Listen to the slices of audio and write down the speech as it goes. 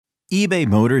eBay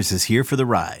Motors is here for the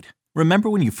ride. Remember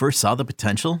when you first saw the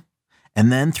potential?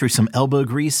 And then through some elbow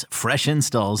grease, fresh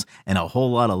installs, and a whole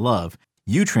lot of love,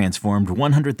 you transformed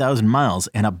 100,000 miles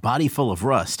and a body full of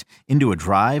rust into a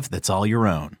drive that's all your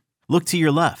own. Look to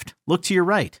your left. Look to your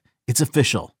right. It's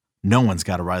official. No one's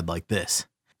got a ride like this.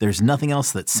 There's nothing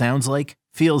else that sounds like,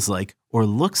 feels like, or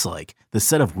looks like the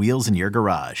set of wheels in your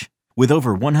garage. With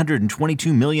over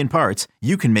 122 million parts,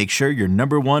 you can make sure your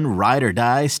number one ride or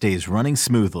die stays running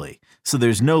smoothly. So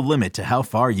there's no limit to how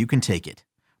far you can take it.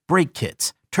 Brake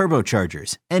kits,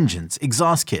 turbochargers, engines,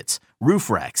 exhaust kits, roof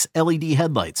racks, LED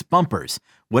headlights, bumpers,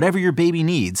 whatever your baby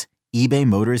needs, eBay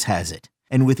Motors has it.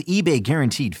 And with eBay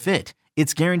Guaranteed Fit,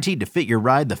 it's guaranteed to fit your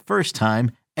ride the first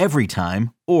time, every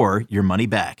time, or your money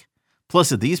back.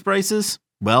 Plus at these prices,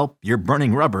 well, you're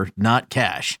burning rubber, not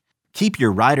cash. Keep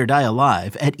your ride or die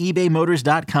alive at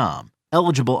ebaymotors.com.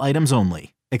 Eligible items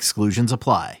only. Exclusions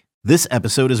apply. This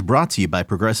episode is brought to you by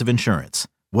Progressive Insurance.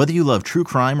 Whether you love true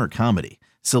crime or comedy,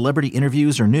 celebrity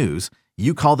interviews or news,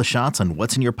 you call the shots on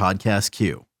what's in your podcast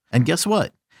queue. And guess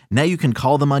what? Now you can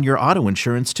call them on your auto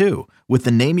insurance too with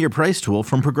the Name Your Price tool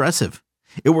from Progressive.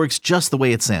 It works just the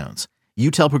way it sounds.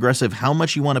 You tell Progressive how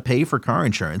much you want to pay for car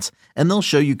insurance, and they'll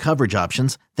show you coverage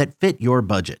options that fit your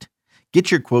budget. Get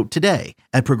your quote today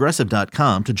at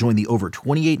Progressive.com to join the over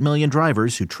 28 million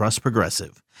drivers who trust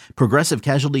Progressive. Progressive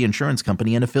Casualty Insurance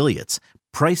Company and Affiliates.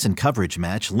 Price and coverage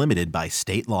match limited by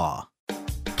state law.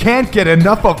 Can't get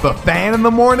enough of the fan in the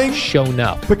morning? Shown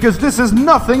up. Because this is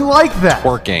nothing like that.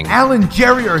 Working. Al and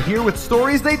Jerry are here with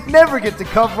stories they'd never get to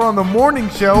cover on the morning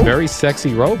show. Very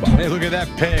sexy robot. Hey, look at that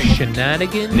pig.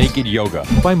 Shenanigans. Naked yoga.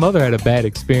 My mother had a bad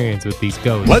experience with these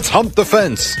ghosts. Let's hump the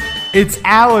fence. It's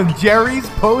Al and Jerry's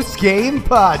Postgame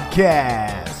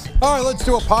Podcast. All right, let's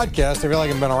do a podcast. I feel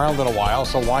like I've been around in a while,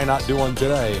 so why not do one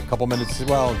today? A couple minutes.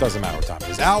 Well, it doesn't matter what time it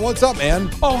is. Al, what's up, man?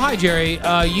 Oh, hi, Jerry.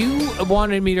 You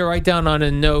wanted me to write down on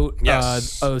a note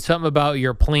something about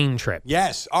your plane trip.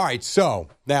 Yes. All right. So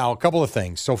now a couple of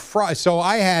things. So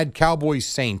I had Cowboys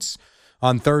Saints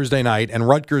on Thursday night, and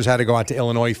Rutgers had to go out to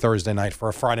Illinois Thursday night for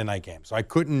a Friday night game. So I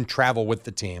couldn't travel with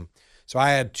the team. So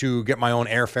I had to get my own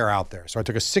airfare out there. So I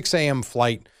took a 6 a.m.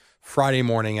 flight Friday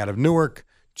morning out of Newark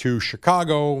to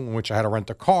Chicago, in which I had to rent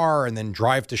a car and then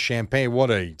drive to Champaign.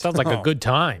 Sounds like a good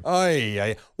time.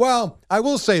 Well, I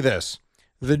will say this.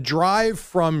 The drive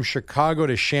from Chicago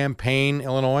to Champaign,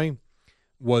 Illinois,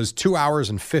 was 2 hours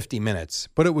and 50 minutes,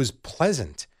 but it was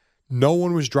pleasant. No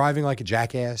one was driving like a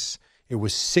jackass. It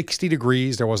was 60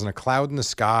 degrees. There wasn't a cloud in the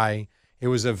sky. It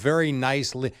was a very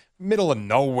nice middle of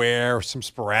nowhere, some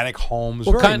sporadic homes.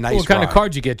 What kind of car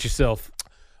did you get yourself?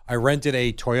 I rented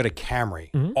a Toyota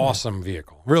Camry. Mm-hmm. Awesome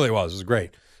vehicle. Really was. It was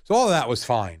great. So all of that was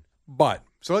fine.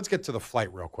 So let's get to the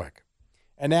flight real quick.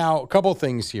 And now a couple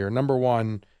things here. Number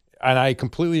one, and I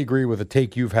completely agree with a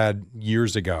take you've had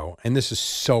years ago, and this is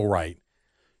so right.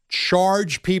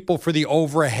 Charge people for the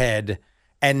overhead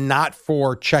and not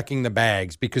for checking the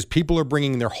bags, because people are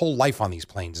bringing their whole life on these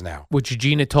planes now. Which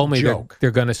Gina told me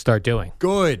they're going to start doing.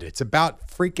 Good. It's about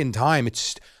freaking time.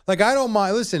 It's like, I don't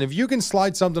mind. Listen, if you can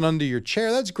slide something under your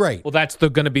chair, that's great. Well, that's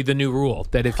going to be the new rule,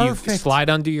 that if you slide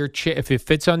under your chair, if it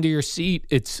fits under your seat,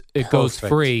 it goes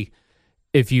free.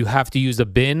 If you have to use a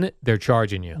bin, they're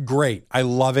charging you. Great. I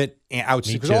love it.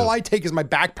 Because all I take is my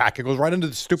backpack. It goes right under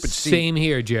the stupid seat. Same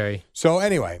here, Jerry. So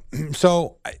anyway,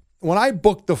 when I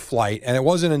booked the flight, and it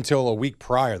wasn't until a week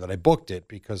prior that I booked it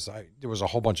because there was a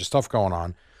whole bunch of stuff going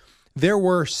on, there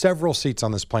were several seats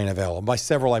on this plane available. By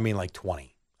several, I mean like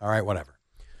 20. All right, whatever.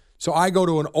 So I go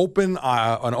to an open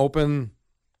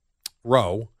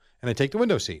row, and I take the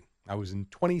window seat. I was in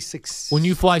 26. When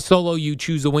you fly solo, you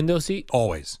choose a window seat?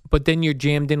 Always. But then you're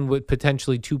jammed in with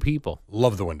potentially two people.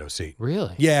 Love the window seat.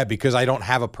 Really? Yeah, because I don't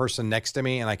have a person next to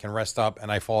me, and I can rest up,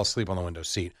 and I fall asleep on the window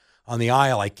seat. On the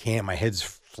aisle, I can't. My head's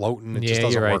floating. It just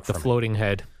doesn't work for me. The floating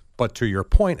head. But to your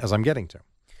point, as I'm getting to.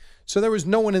 So there was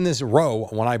no one in this row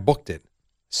when I booked it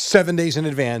 7 days in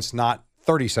advance, not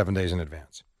 37 days in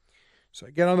advance. So I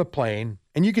get on the plane,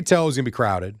 and you could tell it was going to be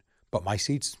crowded, but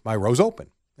my row's open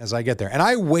as I get there. And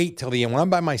I wait till the end. When I'm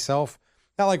by myself,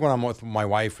 not like when I'm with my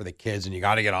wife or the kids and you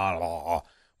got to get on.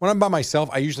 When I'm by myself,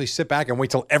 I usually sit back and wait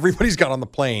till everybody's got on the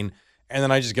plane, and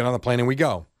then I just get on the plane and we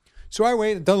go. So I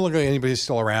wait. It doesn't look like anybody's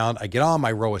still around. I get on.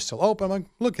 My row is still open. I'm like,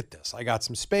 look at this. I got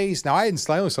some space. Now, I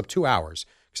only slept 2 hours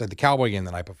because I had the Cowboy game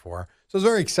the night before. So I was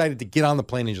very excited to get on the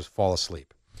plane and just fall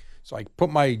asleep. So I put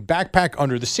my backpack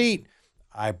under the seat.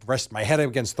 I rest my head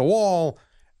against the wall.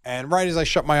 And right as I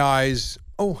shut my eyes,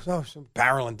 so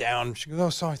barreling down. She goes, oh,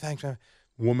 sorry, thanks.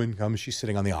 Woman comes. She's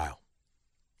sitting on the aisle.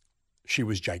 She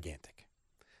was gigantic.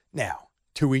 Now,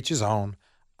 to each his own.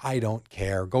 I don't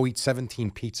care. Go eat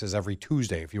 17 pizzas every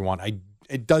Tuesday if you want.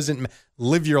 It doesn't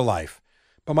live your life.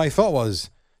 But my thought was,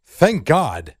 thank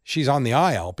God she's on the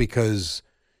aisle because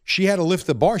she had to lift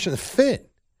the bar. She didn't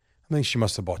fit. I think she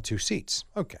must have bought 2 seats.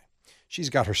 Okay. She's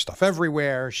got her stuff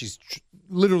everywhere. She's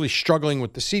literally struggling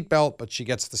with the seatbelt, but she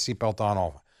gets the seatbelt on.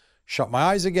 All shut my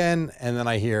eyes again, and then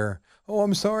I hear, "Oh,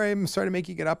 I'm sorry to make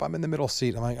you get up. I'm in the middle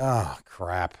seat." I'm like, "Oh,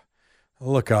 crap."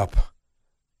 Look up.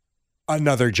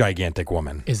 Another gigantic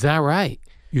woman. Is that right?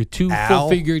 Your 2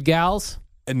 full-figured gals?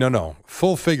 No.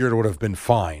 Full-figured would have been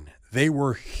fine. They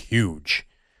were huge.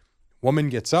 Woman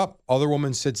gets up, other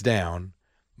woman sits down.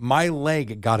 My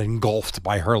leg got engulfed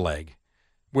by her leg,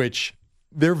 which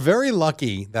they're very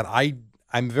lucky that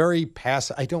I'm very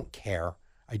passive. I don't care.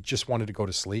 I just wanted to go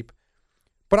to sleep.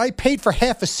 But I paid for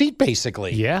half a seat,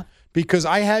 basically. Yeah. Because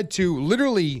I had to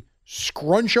literally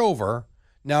scrunch over.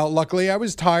 Now, luckily, I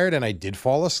was tired and I did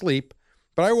fall asleep.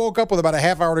 But I woke up with about a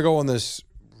half hour to go on this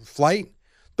flight.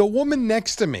 The woman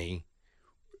next to me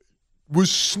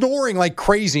was snoring like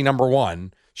crazy, number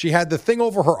one. She had the thing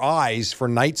over her eyes for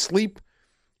night sleep.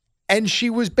 And she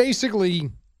was basically,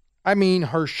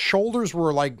 her shoulders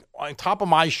were like on top of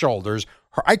my shoulders.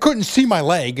 I couldn't see my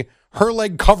leg. Her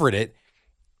leg covered it.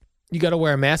 You got to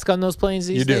wear a mask on those planes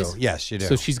these days? You do. Yes, you do.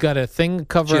 So she's got a thing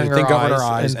covering her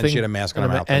eyes. And she had a mask on her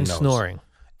mouth and nose. snoring.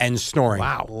 And snoring.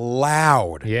 Wow.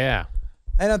 Loud. Yeah.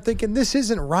 And I'm thinking, this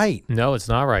isn't right. No, it's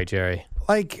not right, Jerry.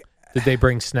 Like, did they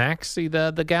bring snacks,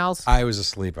 the gals? I was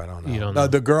asleep. I don't know. You don't know.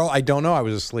 The girl, I don't know. I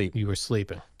was asleep. You were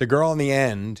sleeping. The girl in the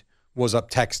end was up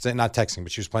texting, not texting,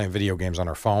 but she was playing video games on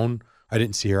her phone. I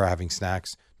didn't see her having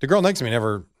snacks. The girl next to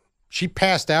me she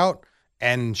passed out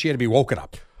and she had to be woken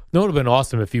up. No, it would have been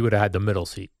awesome if you would have had the middle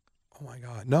seat. Oh my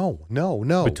God.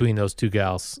 No. Between those 2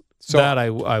 gals. So that I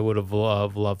would have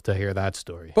loved to hear that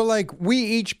story. But like we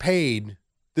each paid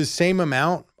the same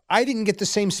amount. I didn't get the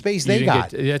same space they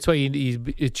got. That's why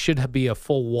it should be a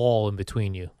full wall in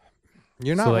between you.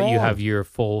 You're not so wrong. That you have your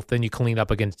full, then you can lean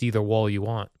up against either wall you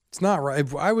want. It's not right.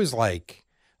 I was like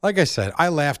I said, I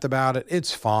laughed about it.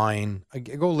 It's fine.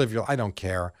 Go live I don't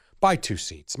care. Buy 2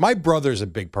 seats. My brother's a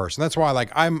big person. That's why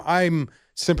I'm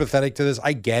sympathetic to this.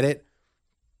 I get it.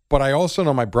 But I also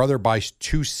know my brother buys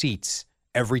 2 seats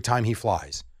every time he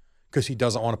flies because he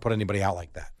doesn't want to put anybody out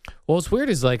like that. Well, what's weird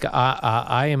is like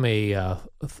I am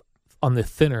on the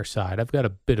thinner side. I've got a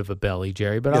bit of a belly,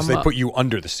 Jerry, but yes, they put you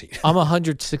under the seat. I'm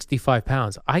 165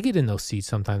 pounds. I get in those seats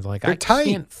sometimes. Like they're tight.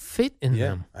 Can't fit in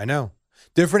them. I know.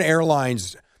 Different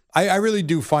airlines. I really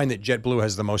do find that JetBlue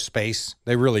has the most space.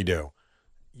 They really do.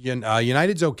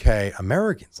 United's okay.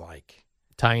 Americans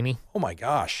tiny. Oh my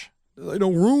gosh,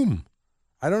 no room.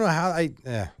 I don't know how.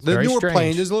 The newer strange.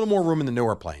 planes. There's a little more room in the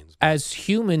newer planes. As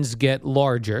humans get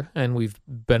larger, and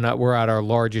we're at our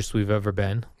largest we've ever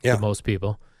been. Yeah. To most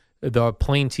people, the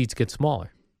plane seats get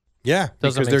smaller. Yeah,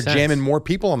 because they're jamming more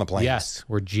people on the planes. Yes,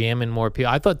 we're jamming more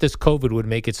people. I thought this COVID would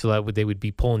make it so that they would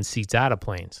be pulling seats out of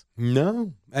planes.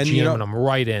 No, and jamming them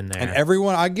right in there. And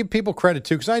everyone, I give people credit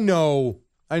too, because I know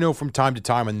from time to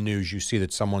time on the news you see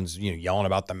that someone's yelling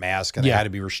about the mask and they had to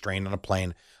be restrained on a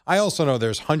plane. I also know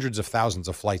there's hundreds of thousands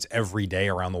of flights every day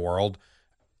around the world.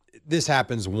 This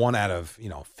happens 1 out of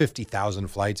 50,000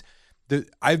 flights.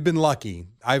 I've been lucky.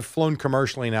 I've flown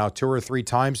commercially now 2 or 3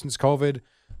 times since COVID,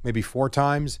 maybe 4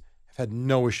 times. I've had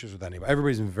no issues with anybody.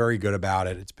 Everybody's been very good about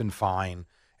it. It's been fine.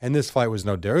 And this flight was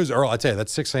no different. It was early. I tell you, that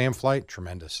 6 a.m. flight,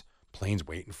 tremendous. Plane's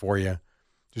waiting for you.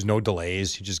 There's no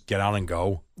delays. You just get on and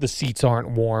go. The seats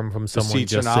aren't warm from someone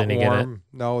just just sitting in it.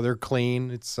 No, they're clean.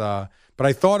 It's but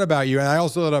I thought about you, and I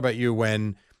also thought about you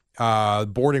when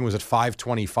boarding was at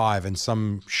 5:25 and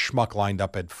some schmuck lined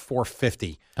up at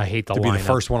 4:50. I hate the to lineup. be the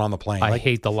first one on the plane. I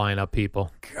hate the lineup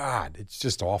people. God, it's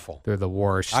just awful. They're the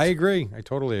worst. I agree. I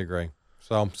totally agree.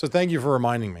 So thank you for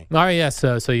reminding me. All right, yes.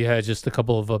 So you had just a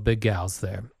couple of big gals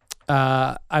there.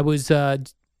 I was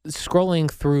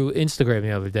scrolling through Instagram the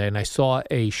other day, and I saw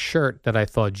a shirt that I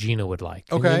thought Gina would like.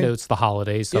 Okay, and it's the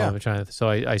holidays, so I'm trying to. So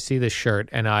I see this shirt,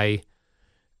 and I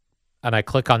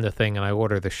click on the thing, and I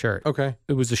order the shirt. Okay,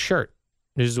 it was a shirt.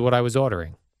 This is what I was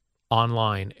ordering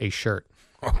online, a shirt.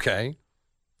 Okay.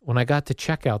 When I got to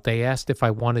checkout, they asked if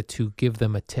I wanted to give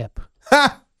them a tip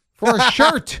for a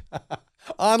shirt.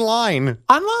 Online.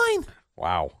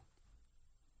 Wow.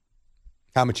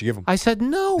 How much you give them? I said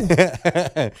no.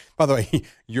 By the way,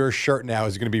 your shirt now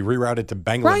is going to be rerouted to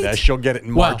Bangladesh. Right. You'll get it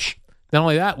in March. Not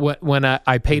only that, when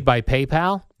I paid by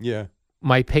PayPal,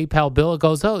 my PayPal bill, it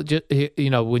goes,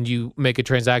 when you make a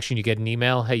transaction, you get an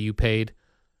email, hey, you paid.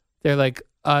 They're like,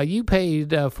 you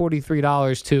paid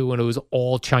 $43 too, and it was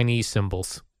all Chinese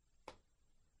symbols.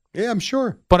 Yeah, I'm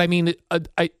sure. But I mean,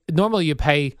 I normally you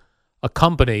pay a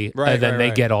company, Right, and then right, they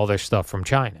right. get all their stuff from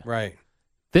China. Right.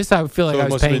 This, I feel like So I it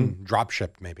was must have paying. been drop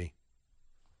shipped, maybe.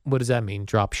 What does that mean?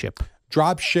 Drop ship.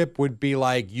 Drop ship would be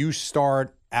like you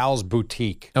start Al's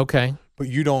Boutique, Okay. but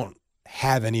you don't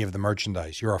have any of the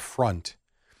merchandise. You're a front.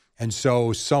 And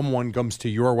so someone comes to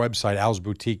your website,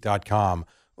 alsboutique.com,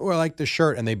 or like the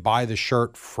shirt, and they buy the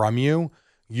shirt from you.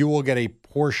 You will get a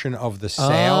portion of the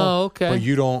sale, Oh, okay. but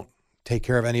you don't take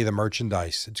care of any of the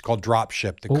merchandise. It's called drop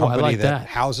ship. The Ooh, I company like that that.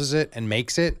 houses it and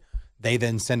makes it, they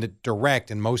then send it direct.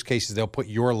 In most cases, they'll put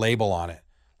your label on it,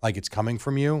 like it's coming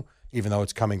from you, even though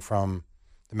it's coming from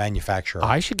the manufacturer.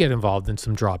 I should get involved in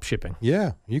some drop shipping.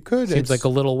 Yeah, you could. Seems like a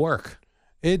little work.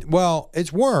 It's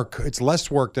work. It's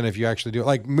less work than if you actually do it.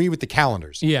 Like me with the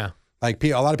calendars. Yeah. Like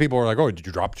a lot of people are like, "Oh, did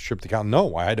you drop ship the calendar?"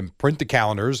 No, I had to print the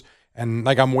calendars, and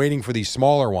like I'm waiting for these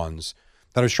smaller ones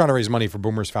that I was trying to raise money for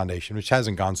Boomers Foundation, which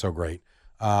hasn't gone so great.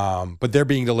 But they're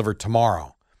being delivered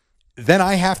tomorrow. Then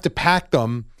I have to pack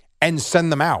them and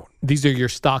send them out. These are your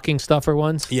stocking stuffer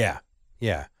ones? Yeah,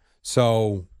 yeah.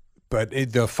 So, but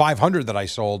the 500 that I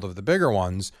sold of the bigger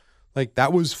ones, like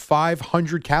that was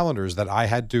 500 calendars that I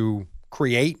had to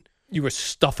create. You were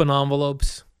stuffing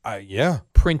envelopes, Yeah.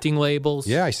 printing labels.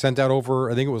 Yeah, I sent out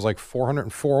over, I think it was like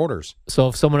 404 orders. So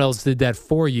if someone else did that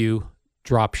for you,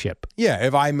 drop ship. Yeah,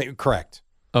 correct.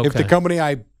 Okay. If the company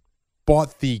I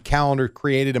bought the calendar,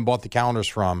 created and bought the calendars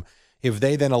from, if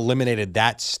they then eliminated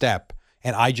that step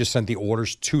and I just sent the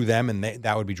orders to them, and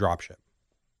that would be drop ship.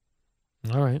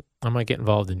 All right. I might get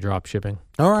involved in drop shipping.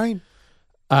 All right.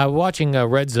 Watching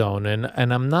Red Zone,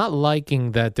 and I'm not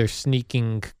liking that they're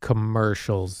sneaking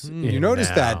commercials. You in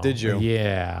noticed now. that, did you?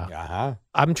 Yeah. Uh-huh.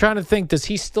 I'm trying to think, does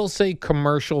he still say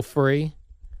commercial-free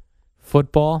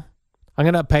football? I'm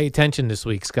going to pay attention this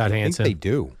week, Scott I think Hansen. they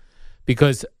do.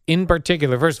 Because in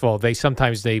particular, first of all, they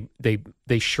sometimes they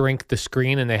shrink the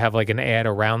screen and they have like an ad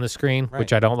around the screen,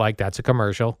 which Right. I don't like. That's a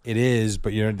commercial. It is,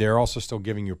 but they're also still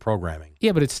giving you programming.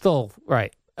 Yeah, but it's still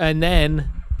right. And then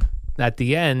at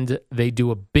the end, they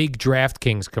do a big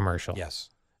DraftKings commercial. Yes.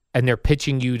 And they're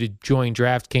pitching you to join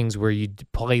DraftKings, where you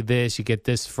play this, you get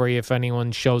this free if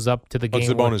anyone shows up to the game. What's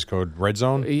the bonus code? Red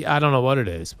Zone? I don't know what it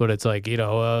is, but it's like,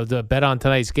 the bet on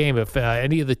tonight's game. If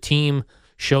any of the team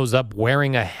shows up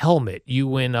wearing a helmet, you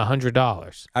win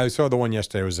 $100. I saw the one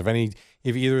yesterday. It was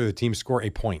if either of the teams score a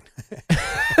point.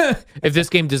 If this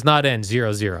game does not end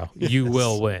 0-0, you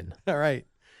will win. All right.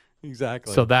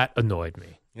 Exactly. So that annoyed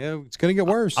me. Yeah, it's going to get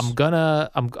worse.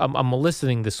 I'm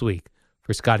listening this week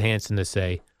for Scott Hansen to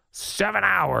say 7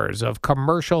 hours of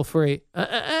commercial free.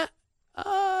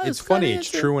 It's funny. It's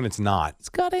true and it's not.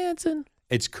 Scott Hansen.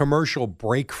 It's commercial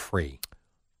break free.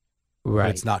 Right. But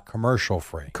it's not commercial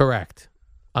free. Correct.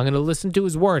 I'm going to listen to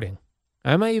his wording.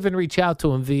 I might even reach out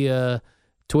to him via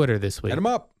Twitter this week. Hit him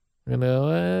up. I'm going to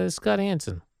go, Scott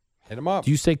Hansen. Hit him up.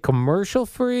 Do you say commercial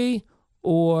free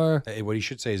or What he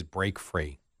should say is break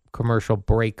free. commercial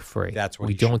break free? That's what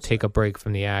we he should don't take say. a break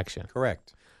from the action.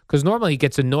 Correct. Because normally he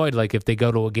gets annoyed, like if they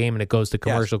go to a game and it goes to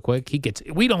commercial quick.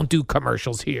 We don't do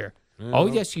commercials here. Oh,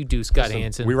 yes, you do, Scott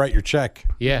Hansen. We write your check.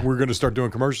 Yeah. We're going to start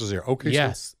doing commercials here. Okay.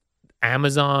 Yes.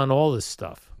 Amazon, all this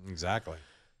stuff. Exactly.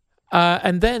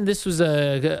 And then this was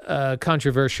a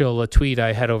controversial tweet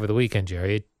I had over the weekend,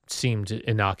 Jerry. It seemed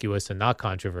innocuous and not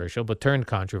controversial, but turned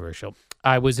controversial.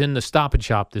 I was in the Stop and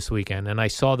Shop this weekend, and I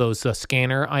saw those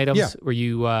scanner items where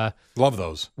you love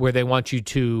those, where they want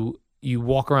you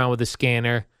walk around with a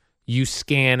scanner, you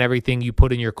scan everything you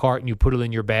put in your cart, and you put it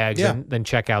in your bags, and then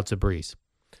checkout's a breeze.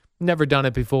 Never done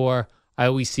it before. I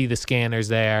always see the scanners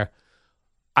there.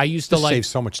 I used to save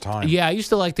so much time. Yeah, I used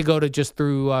to like to go to just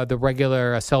through the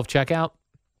regular self-checkout.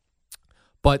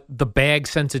 But the bag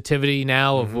sensitivity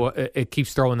now of it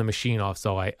keeps throwing the machine off.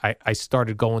 So I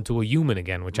started going to a human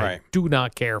again, which I do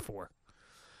not care for.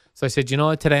 So I said, you know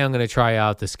what? Today I'm going to try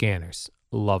out the scanners.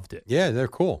 Loved it. Yeah, they're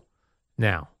cool.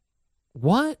 Now,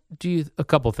 a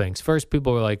couple things. First,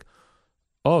 people were like,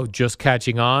 oh, just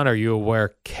catching on. Are you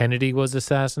aware Kennedy was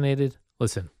assassinated?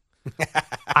 Listen,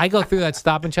 I go through that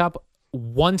Stop and Shop.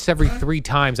 Once every 3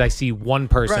 times I see one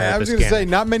person Right, at I the was going to scanner. say,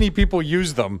 not many people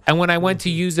use them. And when I went to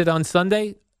use it on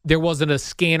Sunday, there wasn't a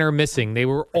scanner missing. They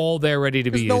were all there ready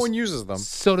to be Because used. no one uses them.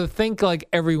 So to think like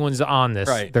everyone's on this,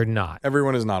 they're not.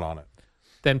 Everyone is not on it.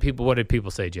 Then what did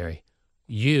people say, Jerry?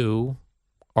 You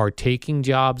are taking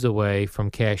jobs away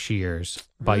from cashiers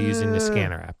by using the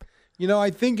scanner app. You know,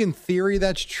 I think in theory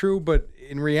that's true, but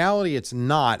in reality it's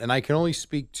not. And I can only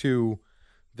speak to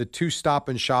the 2 Stop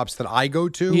and Shops that I go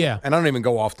to. Yeah. And I don't even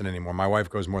go often anymore. My wife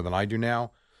goes more than I do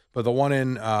now. But the one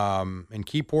in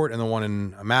Keyport and the one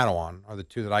in Matawan are the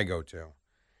 2 that I go to.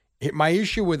 My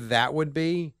issue with that would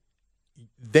be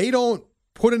they don't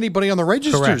put anybody on the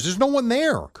registers. Correct. There's no one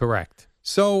there. Correct.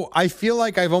 So I feel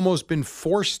like I've almost been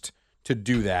forced to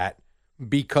do that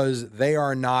because they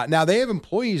are not. Now, they have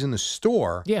employees in the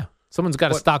store. Yeah. Someone's got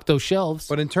to stock those shelves.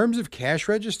 But in terms of cash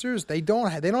registers, they don't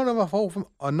have enough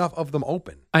of them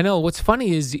open. I know. What's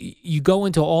funny is you go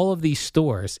into all of these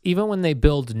stores, even when they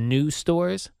build new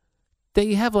stores,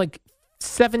 they have like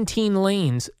 17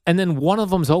 lanes, and then one of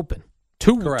them's open.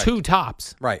 Two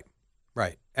tops. Right.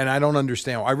 And I don't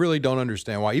understand. I really don't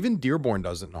understand why. Even Dearborn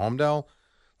does it in Homedale.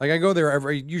 Like I go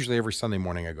there usually every Sunday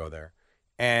morning. I go there,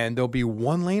 and there'll be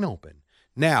one lane open.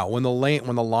 Now, when the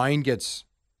line gets,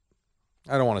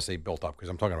 I don't want to say built up because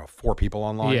I'm talking about 4 people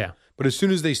online. Yeah. But as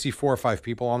soon as they see 4 or 5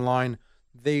 people online,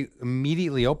 they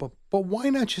immediately open. But why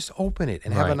not just open it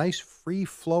and have a nice free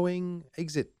flowing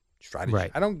exit strategy?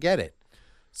 Right. I don't get it.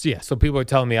 So people are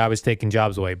telling me I was taking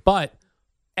jobs away, but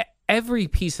every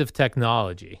piece of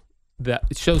technology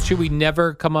should we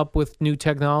never come up with new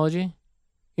technology?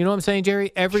 You know what I'm saying,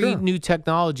 Jerry? Every new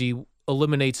technology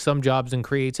eliminates some jobs and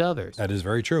creates others. That is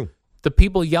very true. The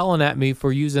people yelling at me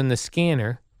for using the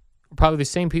scanner are probably the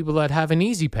same people that have an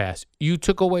Easy Pass. You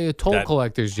took away a toll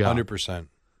collector's job. 100%.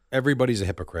 Everybody's a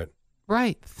hypocrite.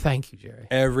 Right. Thank you, Jerry.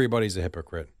 Everybody's a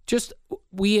hypocrite. Just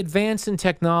we advance in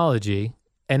technology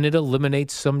and it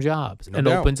eliminates some jobs and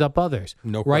opens up others.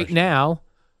 No Right question. now,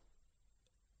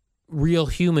 real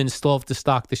humans still have to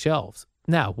stock the shelves.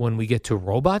 Now, when we get to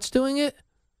robots doing it,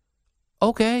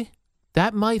 okay,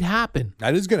 that might happen.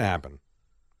 That is going to happen.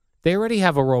 They already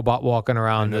have a robot walking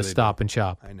around the Stop and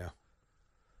Shop.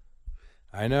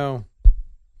 I know.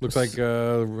 Looks like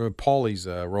Paulie's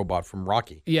robot from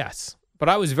Rocky. Yes, but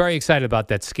I was very excited about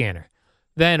that scanner.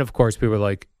 Then, of course, people were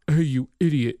like, hey, you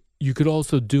idiot, you could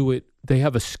also do it. They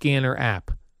have a scanner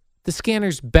app. The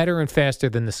scanner's better and faster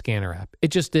than the scanner app. It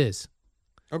just is.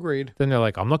 Agreed. Then they're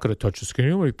like, I'm not going to touch the scanner.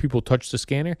 You know how many people touch the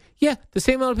scanner? Yeah, the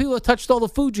same amount of people that touched all the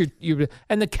food you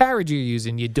and the carriage you're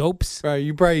using, you dopes. Right,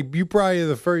 you probably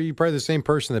the same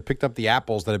person that picked up the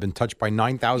apples that have been touched by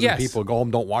 9,000 people. Go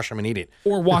home, don't wash them, and eat it.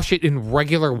 Or wash it in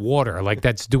regular water, like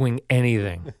that's doing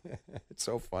anything. It's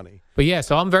so funny. But yeah,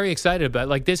 so I'm very excited about it.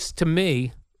 Like this. To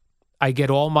me, I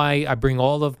bring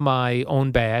all of my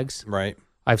own bags. Right.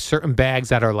 I have certain bags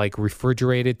that are like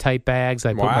refrigerated type bags.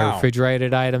 I put my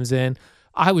refrigerated items in.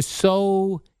 I was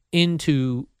so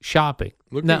into shopping.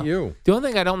 Look at you. The only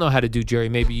thing I don't know how to do, Jerry,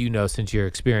 maybe you know since you're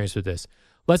experienced with this.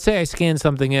 Let's say I scan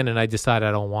something in and I decide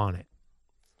I don't want it.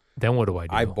 Then what do I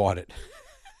do? I bought it.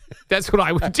 That's what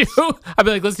I would do. I'd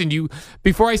be like, listen,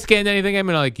 before I scan anything, I'm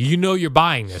like, you're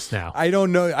buying this now. I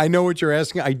don't know. I know what you're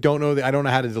asking. I don't know. I don't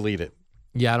know how to delete it.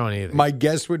 Yeah, I don't either. My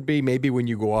guess would be maybe when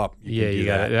you go up. You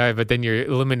got it. All right, but then you're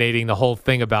eliminating the whole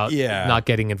thing about not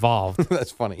getting involved.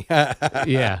 That's funny.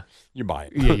 Yeah. You buy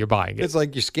it. Yeah, you're buying it. It's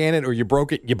like you scan it or you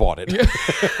broke it, you bought it.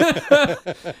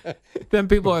 Then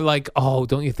people are like, oh,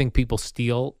 don't you think people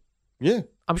steal? Yeah.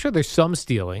 I'm sure there's some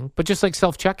stealing, but just like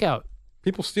self-checkout.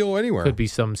 People steal anywhere. Could be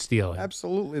some stealing.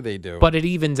 Absolutely they do. But it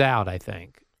evens out, I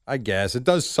think. I guess. It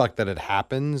does suck that it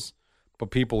happens,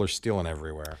 but people are stealing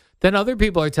everywhere. Then other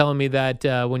people are telling me that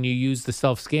when you use the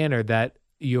self-scanner that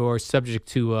you're subject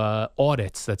to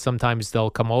audits, that sometimes they'll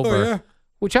come over,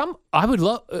 which I would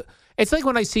love. It's like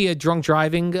when I see a drunk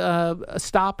driving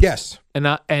stop. Yes. And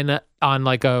on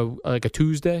like a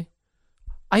Tuesday,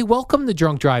 I welcome the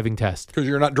drunk driving test. Because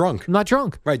you're not drunk. I'm not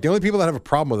drunk. Right. The only people that have a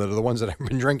problem with it are the ones that have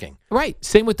been drinking. Right.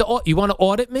 Same with you want to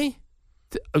audit me?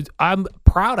 I'm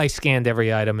proud I scanned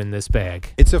every item in this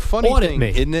bag. It's a funny Audit thing, me.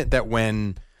 isn't it, that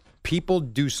when people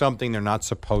do something they're not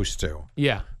supposed to,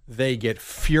 they get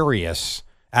furious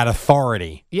at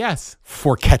authority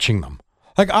for catching them.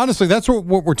 Like, honestly, that's what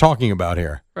we're talking about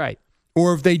here. Right.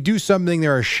 Or if they do something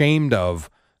they're ashamed of,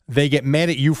 they get mad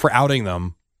at you for outing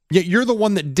them, yet you're the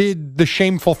one that did the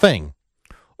shameful thing.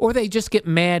 Or they just get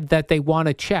mad that they want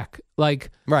to check. Like,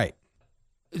 right.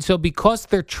 So because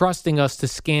they're trusting us to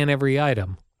scan every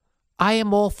item, I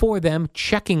am all for them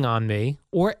checking on me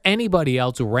or anybody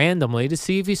else randomly to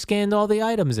see if you scanned all the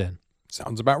items in.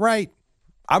 Sounds about right.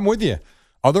 I'm with you.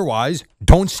 Otherwise,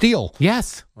 don't steal.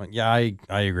 Yes. Yeah, I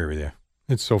agree with you.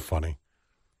 It's so funny.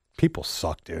 People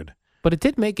suck, dude. But it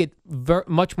did make it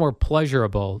much more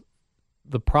pleasurable,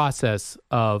 the process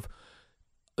of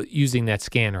using that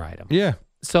scanner item. Yeah.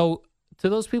 So to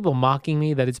those people mocking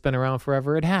me that it's been around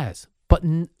forever, it has. But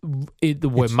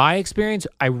with my experience,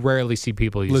 I rarely see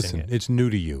people using it. Listen, it's new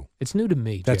to you. It's new to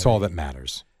me. That's Jerry. all that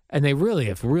matters. And they really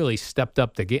have stepped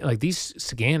up the game. Like, these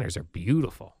scanners are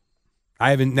beautiful. I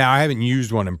haven't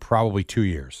used one in probably 2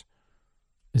 years.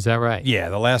 Is that right? Yeah,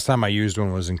 the last time I used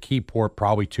one was in Keyport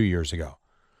probably 2 years ago.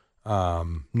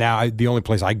 Now, the only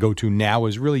place I go to now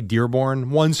is really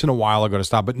Dearborn. Once in a while I go to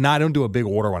stop, but I don't do a big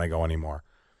order when I go anymore.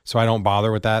 So I don't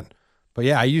bother with that. But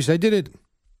yeah, I did it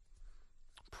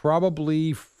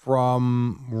probably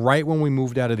from right when we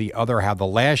moved out of the other house, the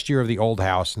last year of the old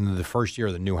house and then the first year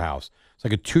of the new house. It's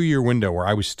like a 2-year window where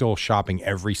I was still shopping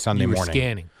every Sunday morning.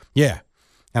 Scanning. Yeah.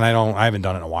 And I haven't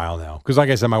done it in a while now. Because like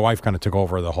I said, my wife kind of took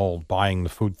over the whole buying the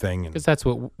food thing. Because that's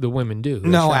what the women do.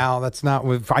 No, Al, that's not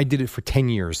what I did it for 10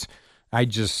 years.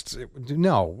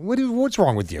 No. What's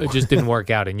wrong with you? It just didn't work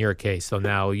out in your case. So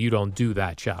now you don't do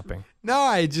that shopping.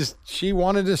 No, she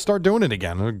wanted to start doing it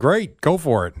again. Great. Go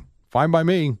for it. Fine by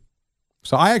me.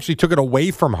 So I actually took it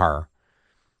away from her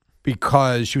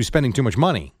because she was spending too much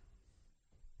money.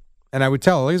 And I would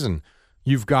tell her, listen,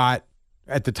 you've got,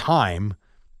 at the time,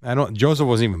 Joseph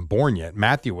wasn't even born yet.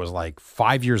 Matthew was like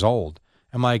 5 years old.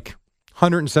 I'm like,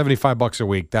 $175 a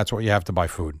week. That's what you have to buy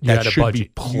food. That should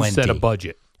be plenty. You set a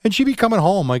budget. And she'd be coming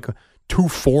home like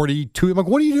 $240. I'm like,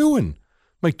 what are you doing? I'm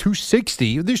like,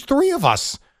 $260. There's 3 of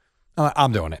us.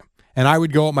 I'm doing it. And I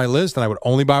would go up my list and I would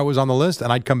only buy what was on the list.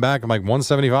 And I'd come back. I'm like,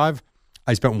 $175.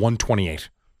 I spent $128.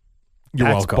 You're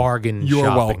That's welcome. Bargain You're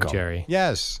shopping, welcome. Jerry.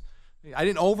 Yes. I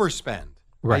didn't overspend.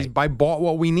 Right. I bought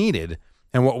what we needed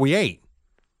and what we ate.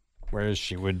 Whereas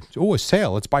she would, a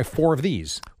sale. Let's buy 4 of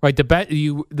these. Right.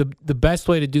 The best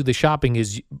way to do the shopping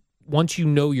is once you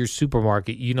know your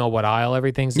supermarket, you know what aisle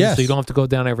everything's in, Yes. so you don't have to go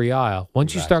down every aisle.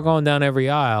 Once you start going down every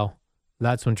aisle,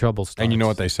 that's when trouble starts. And you know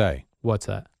what they say? What's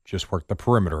that? Just work the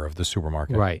perimeter of the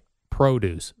supermarket. Right.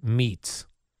 Produce, meats,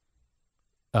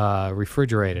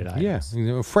 refrigerated items.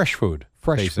 Yeah. Fresh food.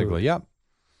 Basically. Food. Yep.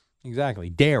 Exactly.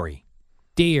 Dairy.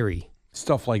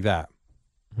 Stuff like that.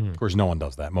 Of course, no one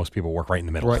does that. Most people work right in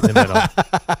the middle. Right in the middle.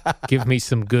 Give me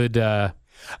some good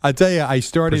I tell you, I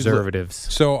started preservatives.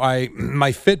 So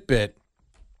my Fitbit,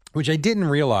 which I didn't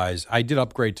realize, I did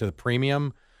upgrade to the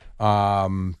premium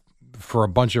for a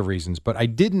bunch of reasons, but I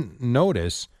didn't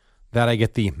notice that I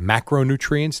get the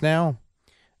macronutrients now.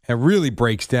 It really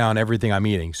breaks down everything I'm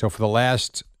eating. So for the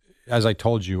last, as I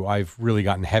told you, I've really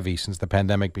gotten heavy since the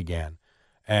pandemic began,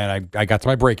 and I got to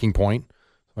my breaking point.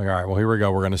 Like, all right, well, here we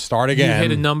go. We're going to start again. You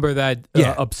hit a number that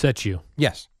upsets you.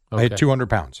 Yes. Okay. I hit 200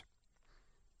 pounds,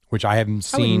 which I haven't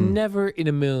seen. I would never in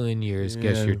a million years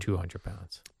guess you're 200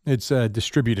 pounds. It's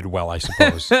distributed well, I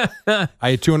suppose. I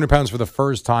had 200 pounds for the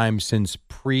first time since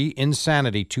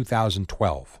pre-insanity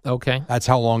 2012. Okay. That's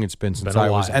how long it's been since Been a I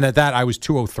was. while. And at that, I was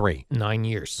 203. 9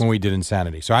 years. When we did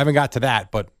insanity. So I haven't got to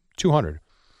that, but 200.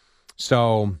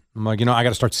 So I'm like, I got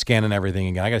to start scanning everything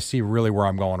again. I got to see really where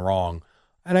I'm going wrong.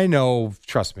 And I know,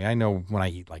 trust me, I know when I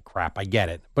eat like crap, I get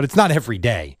it. But it's not every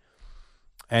day.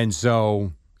 And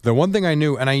so the one thing I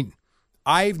knew, and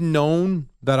I've known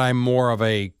that I'm more of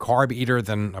a carb eater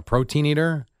than a protein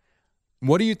eater.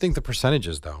 What do you think the percentage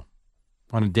is, though,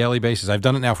 on a daily basis? I've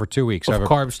done it now for 2 weeks. Of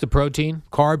carbs to protein?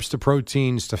 Carbs to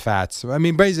proteins to fats. I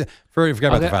mean, basically, forget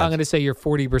about the fats. I'm going to say you're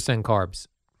 40% carbs.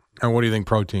 And what do you think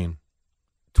protein?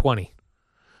 20.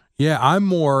 Yeah, I'm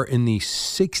more in the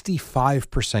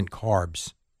 65%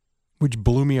 carbs, which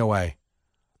blew me away.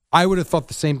 I would have thought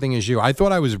the same thing as you. I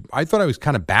thought I was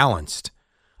kind of balanced.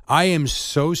 I am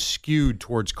so skewed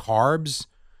towards carbs.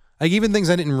 Like even things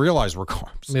I didn't realize were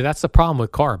carbs. I mean, that's the problem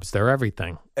with carbs. They're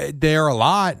everything. They're a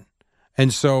lot.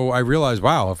 And so I realized,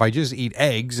 wow, if I just eat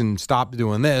eggs and stop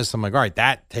doing this, I'm like, all right,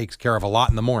 that takes care of a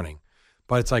lot in the morning.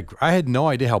 But it's like, I had no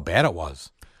idea how bad it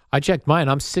was. I checked mine.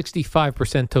 I'm 65%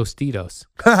 Tostitos.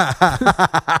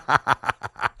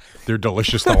 They're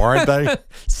delicious though, aren't they?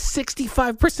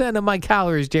 65% of my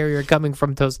calories, Jerry, are coming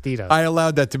from Tostitos. I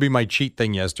allowed that to be my cheat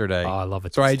thing yesterday. Oh, I love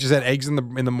it. So I just had eggs in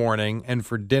the morning, and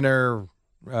for dinner,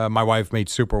 my wife made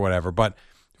soup or whatever. But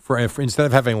for instead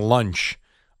of having lunch,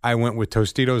 I went with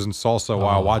Tostitos and salsa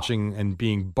while watching and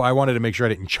I wanted to make sure I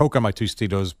didn't choke on my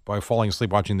Tostitos by falling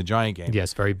asleep watching the Giant game.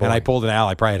 Yes, very boring. And I pulled an Al.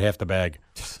 I probably had half the bag.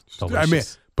 Delicious. I mean,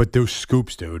 but those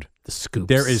scoops, dude. The scoops.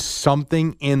 There is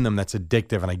something in them that's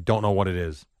addictive, and I don't know what it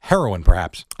is. Heroin,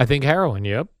 perhaps. I think heroin,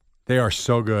 yep. They are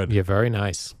so good. Yeah, very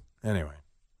nice. Anyway.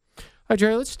 All right,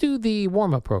 Jerry, let's do the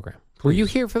warm-up program. Please. Were you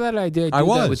here for that? I did. I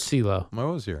was. That with CeeLo. I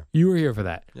was here. You were here for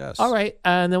that. Yes. All right,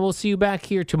 and then we'll see you back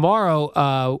here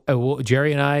tomorrow.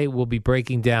 Jerry and I will be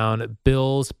breaking down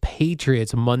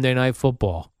Bills-Patriots Monday Night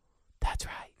Football. That's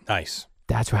right. Nice.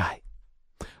 That's right.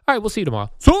 All right, we'll see you tomorrow.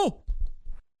 So.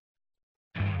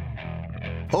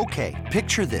 Okay,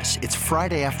 picture this. It's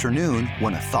Friday afternoon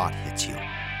when a thought hits you.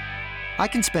 I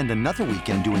can spend another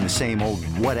weekend doing the same old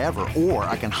whatever, or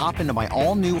I can hop into my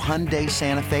all-new Hyundai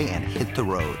Santa Fe and hit the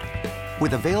road.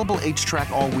 With available H-Track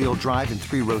all-wheel drive and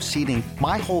 3-row seating,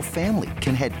 my whole family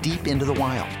can head deep into the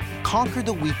wild. conquer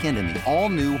the weekend in the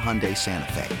all-new Hyundai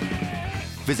Santa Fe.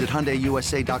 Visit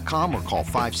HyundaiUSA.com or call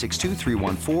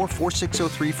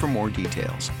 562-314-4603 for more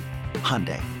details.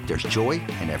 Hyundai, there's joy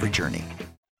in every journey.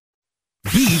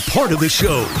 Be part of the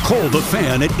show. Call the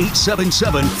Fan at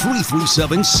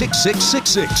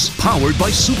 877-337-6666. Powered by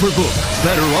Superbook.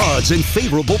 Better odds and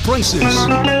favorable prices.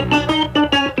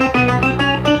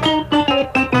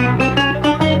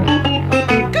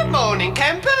 Good morning,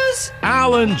 campers.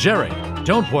 Alan Jerry.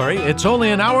 Don't worry, it's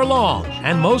only an hour long,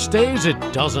 and most days it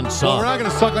doesn't suck. Well, we're not going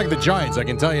to suck like the Giants, I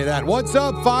can tell you that. What's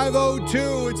up,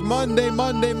 502? It's Monday.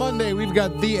 We've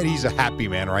got and he's a happy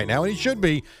man right now, and he should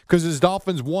be, because his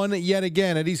Dolphins won yet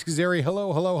again. Eddie Scazzeri,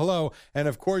 hello. And,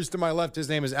 of course, to my left, his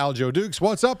name is Al Joe Dukes.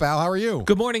 What's up, Al? How are you?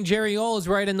 Good morning, Jerry. All is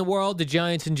right in the world. The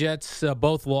Giants and Jets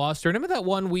both lost. Remember that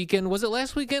one weekend? Was it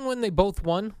last weekend when they both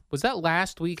won? Was that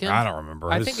last weekend? I don't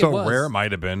remember. I It's think so it was. rare it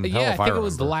might have been. Yeah, Hell, I think I it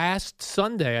was remember. last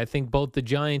Sunday. I think both the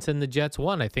Giants and the Jets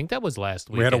won. I think that was last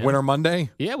weekend. We had a winter Monday?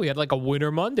 Yeah, we had like a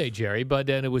winter Monday, Jerry, but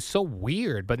then it was so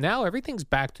weird. But now everything's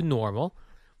back to normal.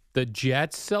 The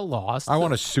Jets lost. I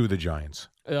want to sue the Giants.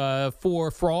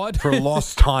 For fraud. For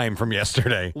lost time from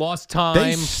yesterday. Lost time.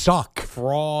 They suck.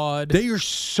 Fraud. They are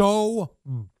so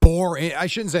boring. I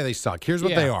shouldn't say they suck. Here's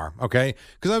what Yeah. they are, okay?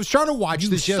 Because I was trying to watch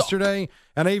this yesterday,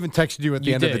 and I even texted you at the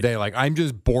You end of the did. day, like, I'm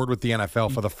just bored with the NFL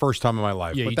for the first time in my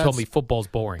life. Yeah, But you told me football's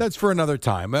boring. That's for another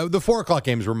time. The 4 o'clock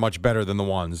games were much better than the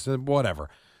ones. Whatever.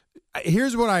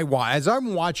 Here's what I want. As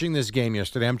I'm watching this game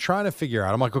yesterday, I'm trying to figure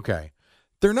out. I'm like, okay,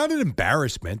 they're not an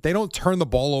embarrassment. They don't turn the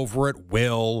ball over at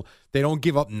will. They don't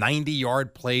give up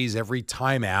 90-yard plays every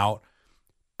time out.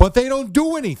 But they don't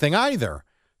do anything either.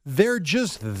 They're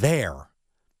just there.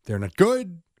 They're not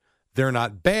good. They're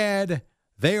not bad.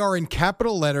 They are, in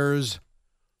capital letters,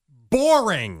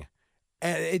 boring.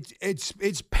 And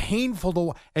it's painful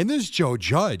to. And this Joe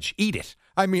Judge, eat it.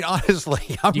 I mean,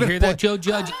 honestly, You hear that, Joe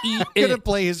Judge? Eat I'm gonna it.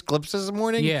 play his clips this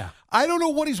morning. Yeah. I don't know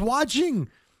what he's watching.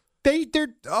 They're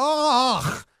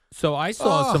So I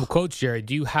saw some quotes, Jerry.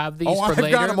 Do you have these for I've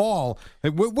later? got them all.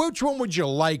 Which one would you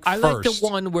like I first? like the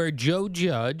one where Joe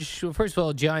Judge. Well, first of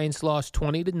all, Giants lost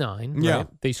 20-9. Yeah. Right?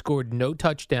 They scored no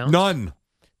touchdowns. None.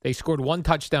 They scored one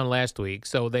touchdown last week,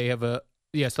 so they have a.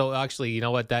 Yeah, so actually, you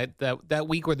know what? That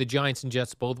week where the Giants and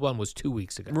Jets both won was 2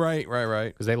 weeks ago. Right.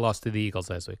 Because they lost to the Eagles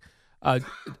last week. I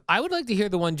would like to hear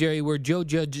the one, Jerry, where Joe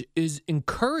Judge is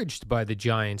encouraged by the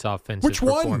Giants' offensive Which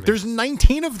one? performance. There's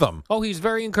 19 of them. Oh, he's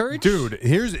very encouraged? Dude,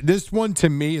 here's this one to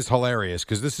me is hilarious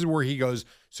because this is where he goes,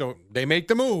 so they make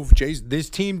the move. This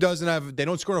team they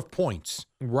don't score enough points.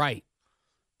 Right.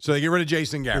 So they get rid of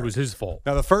Jason Garrett. It was his fault.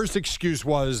 Now, the first excuse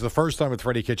was the first time with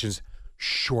Freddie Kitchens,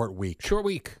 short week. Short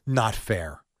week. Not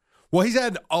fair. Well, he's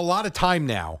had a lot of time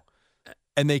now,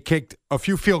 and they kicked a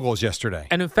few field goals yesterday.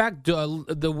 And in fact,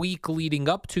 the week leading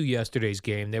up to yesterday's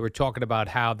game, they were talking about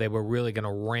how they were really going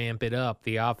to ramp it up,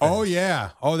 the offense. Oh,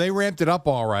 yeah. Oh, they ramped it up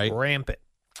all right. Ramp it.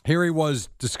 Here he was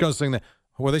discussing that.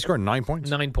 Well, they scored 9 points?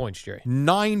 9 points, Jerry.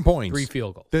 9 points. 3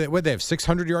 field goals. They have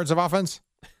 600 yards of offense?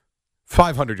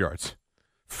 500 yards.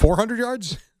 400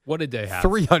 yards? What did they have?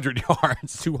 300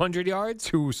 yards. 200 yards?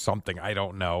 2 something. I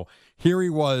don't know. Here he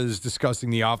was discussing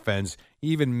the offense. He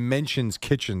even mentions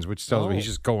Kitchens, which tells me he's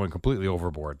just going completely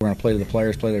overboard. We're going to play to the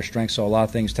players, play their strengths. So a lot of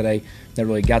things today that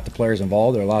really got the players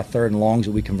involved. There are a lot of third and longs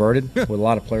that we converted with a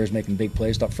lot of players making big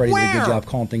plays. Thought Freddie did a good job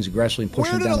calling things aggressively and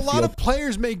pushing Where it did down a the lot field. of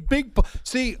players make big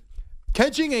see,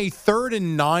 catching a 3rd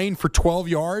and 9 for 12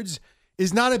 yards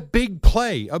is not a big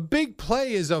play. A big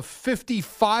play is a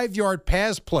 55-yard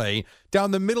pass play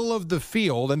down the middle of the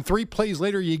field, and 3 plays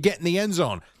later you get in the end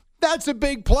zone. That's a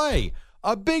big play.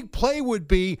 A big play would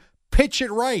be pitch it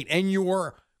right, and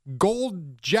your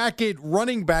gold jacket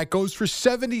running back goes for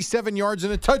 77 yards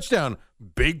and a touchdown.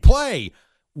 Big play.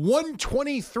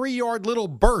 123-yard little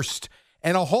burst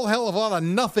and a whole hell of a lot of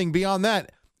nothing beyond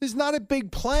that is not a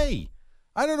big play.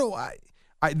 I don't know.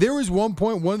 There was one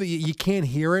point, you can't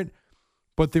hear it,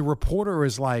 but the reporter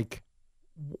is like,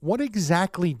 what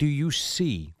exactly do you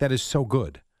see that is so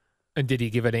good? And did he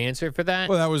give an answer for that?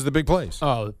 Well, that was the big plays.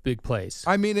 Oh, big plays.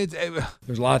 I mean,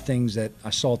 There's a lot of things that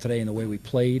I saw today in the way we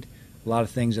played, a lot of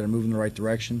things that are moving in the right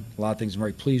direction, a lot of things I'm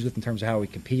very pleased with in terms of how we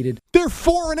competed. They're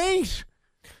 4-8.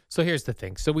 So here's the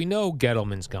thing. So we know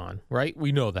Gettleman's gone, right?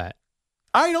 We know that.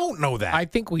 I don't know that. I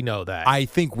think we know that. I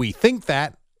think we think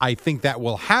that. I think that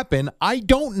will happen. I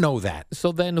don't know that.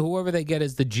 So then whoever they get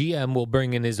as the GM will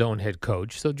bring in his own head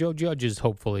coach. So Joe Judge is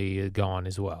hopefully gone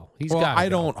as well. I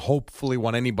don't hopefully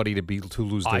want anybody to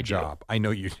lose their I job. I know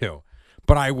you do.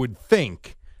 But I would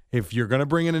think if you're going to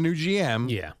bring in a new GM,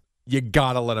 you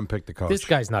got to let him pick the coach. This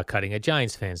guy's not cutting it.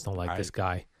 Giants fans don't like this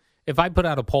guy. If I put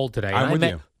out a poll today, I'm with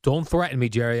you. Don't threaten me,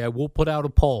 Jerry. I will put out a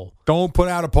poll. Don't put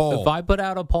out a poll. If I put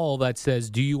out a poll that says,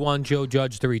 do you want Joe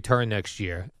Judge to return next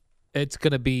year? It's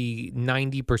going to be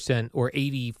 90% or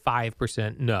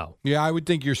 85% no. Yeah, I would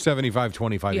think you're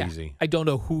 75-25 easy. I don't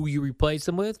know who you replace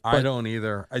him with. I don't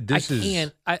either. At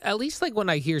least like when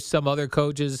I hear some other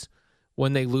coaches,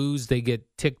 when they lose, they get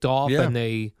ticked off and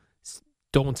they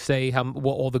don't say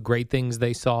what all the great things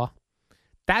they saw.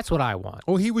 That's what I want.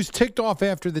 Well, he was ticked off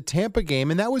after the Tampa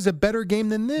game, and that was a better game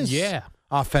than this. Yeah.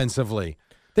 Offensively.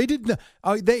 They did.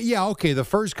 Okay. The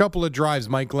first couple of drives,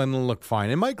 Mike Glennon looked fine,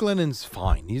 and Mike Glennon's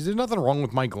fine. There's nothing wrong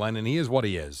with Mike Glennon. He is what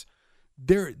he is.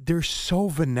 They're so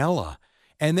vanilla.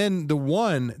 And then the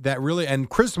one that really, and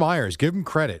Chris Myers, give him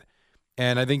credit.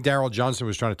 And I think Darryl Johnson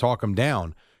was trying to talk him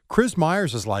down. Chris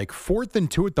Myers is like 4th and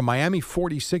 2 at the Miami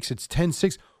 46. It's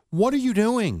 10-6. What are you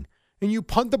doing? And you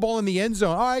punt the ball in the end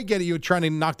zone. Oh, I get it. You're trying to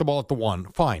knock the ball at the 1.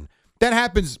 Fine. That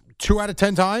happens 2 out of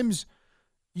 10 times.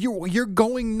 You're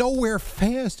going nowhere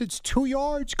fast. It's 2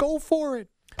 yards. Go for it.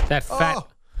 That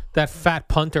fat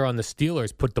punter on the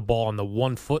Steelers put the ball on the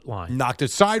 1 foot line. Knocked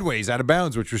it sideways out of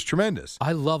bounds, which was tremendous.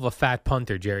 I love a fat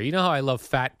punter, Jerry. You know how I love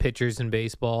fat pitchers in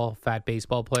baseball, fat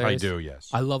baseball players? I do, yes.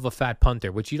 I love a fat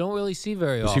punter, which you don't really see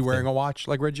very often. Was he wearing a watch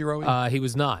like Reggie Rowe? He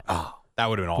was not. Oh, that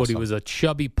would have been awesome. But he was a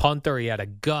chubby punter. He had a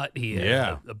gut. He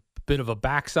had a bit of a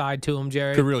backside to him,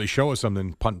 Jerry. Could really show us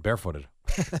something, punt barefooted.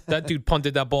 That dude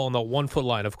punted that ball on the 1 foot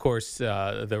line. Of course,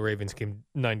 the Ravens came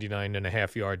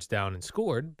 99.5 yards down and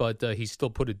scored, but he still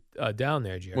put it down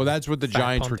there, Jerry. Well, that's what the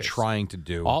Giants were trying to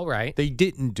do. All right. They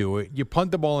didn't do it. You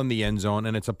punt the ball in the end zone,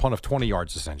 and it's a punt of 20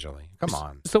 yards, essentially. Come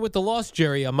on. So with the loss,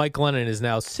 Jerry, Mike Glennon is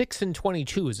now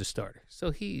 6-22 as a starter.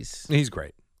 So he's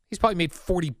great. He's probably made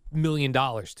 $40 million,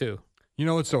 too. You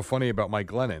know what's so funny about Mike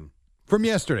Glennon? From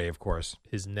yesterday, of course.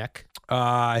 His neck?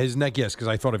 His neck, yes, because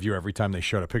I thought of you every time they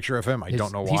showed a picture of him. I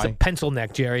don't know why. He's a pencil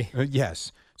neck, Jerry.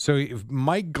 Yes. So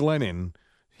Mike Glennon,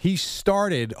 he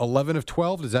started 11 of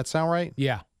 12. Does that sound right?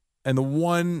 Yeah. And the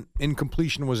one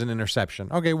incompletion was an interception.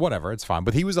 Okay, whatever. It's fine.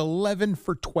 But he was 11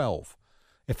 for 12.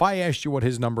 If I asked you what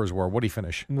his numbers were, what did he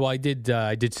finish? Well, I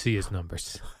did see his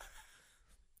numbers.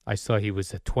 I saw he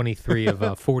was at 23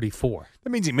 of 44. That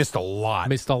means he missed a lot.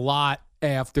 Missed a lot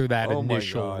after that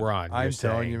initial run. I'm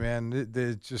telling you, man,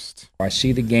 it's just. I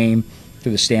see the game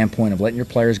through the standpoint of letting your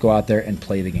players go out there and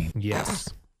play the game. Yes.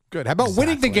 Good. How about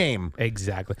winning the game?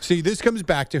 Exactly. See, this comes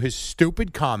back to his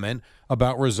stupid comment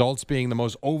about results being the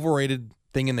most overrated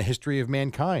thing in the history of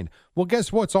mankind. Well,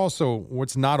 guess what's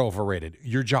not overrated?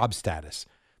 Your job status.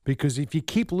 Because if you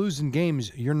keep losing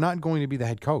games, you're not going to be the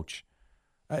head coach.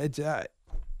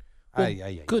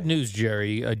 Good news,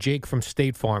 Jerry. Jake from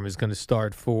State Farm is going to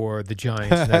start for the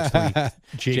Giants next week.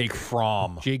 Jake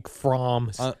Fromm. Jake Fromm.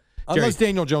 Unless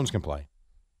Daniel Jones can play.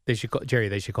 They should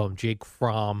call him Jake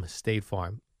Fromm State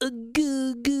Farm.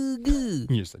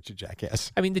 You're such a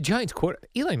jackass. I mean, the Giants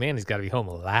Eli Manning's got to be home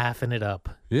laughing it up.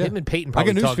 Yeah. Him and Peyton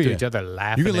probably talk to each other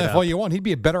laughing it up. You can laugh all you want. He'd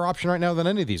be a better option right now than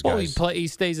any of these guys. Well, he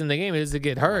stays in the game. He doesn't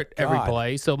get hurt every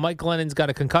play. So Mike Glennon's got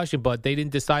a concussion, but they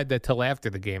didn't decide that till after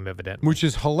the game, evidently. Which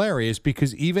is hilarious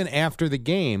because even after the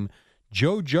game,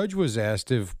 Joe Judge was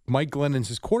asked if Mike Glennon's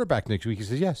his quarterback next week. He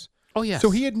says yes. Oh, yes. So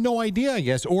he had no idea, I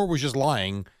guess, or was just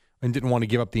lying and didn't want to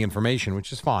give up the information,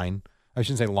 which is fine. I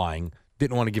shouldn't say lying.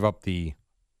 Didn't want to give up the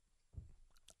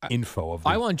info of the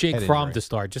I want Jake Fromm injury to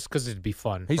start just because it'd be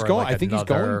fun. He's going. I think he's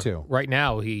going to. Right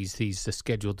now, he's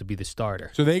scheduled to be the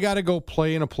starter. So they got to go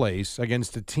play in a place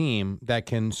against a team that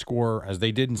can score, as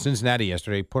they did in Cincinnati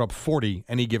yesterday, put up 40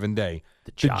 any given day.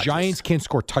 The Giants can't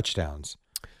score touchdowns.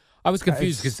 I was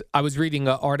confused because I was reading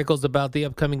articles about the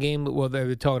upcoming game. Well,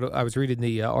 I was reading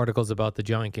the articles about the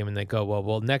Giant game, and they go,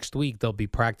 well, next week they'll be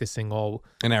practicing all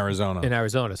in Arizona.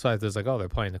 So I was like, they're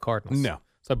playing the Cardinals. No.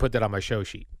 So I put that on my show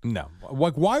sheet. No.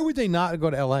 Why would they not go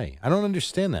to L.A.? I don't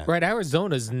understand that. Right,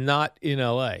 Arizona's not in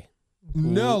L.A.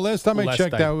 No, last time I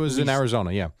checked, that was in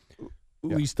Arizona, yeah.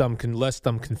 At least I'm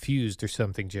confused or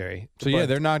something, Jerry. So,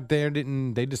 they're not there.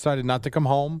 They decided not to come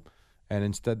home, and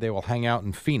instead they will hang out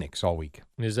in Phoenix all week.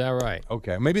 Is that right?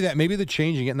 Okay. Maybe the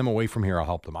change and getting them away from here will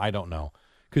help them. I don't know.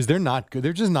 Because they're not good.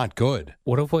 They're just not good.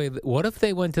 What if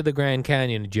they went to the Grand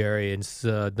Canyon, Jerry, and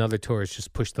another tourist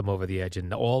just pushed them over the edge,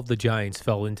 and all of the Giants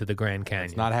fell into the Grand Canyon?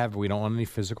 We don't want any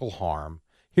physical harm.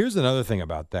 Here's another thing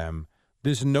about them: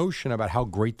 this notion about how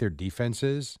great their defense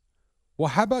is. Well,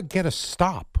 how about get a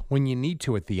stop when you need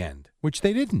to at the end, which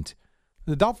they didn't.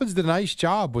 The Dolphins did a nice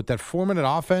job with that 4-minute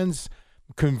offense,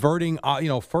 converting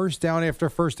first down after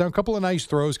first down, a couple of nice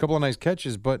throws, a couple of nice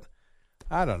catches, but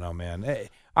I don't know, man.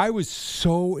 I was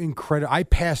so incredible. I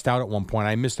passed out at one point.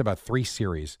 I missed about 3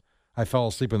 series. I fell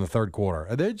asleep in the third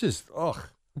quarter. They're just, ugh.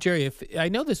 Jerry, I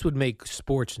know this would make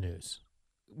sports news,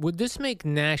 would this make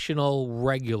national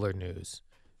regular news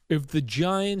if the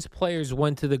Giants players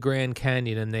went to the Grand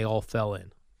Canyon and they all fell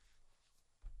in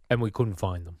and we couldn't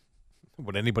find them?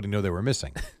 Would anybody know they were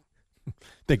missing?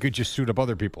 They could just suit up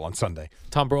other people on Sunday.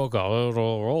 Tom Brokaw,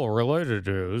 all related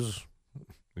news.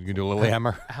 You can do a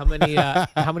Lilyhammer.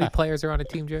 How many players are on a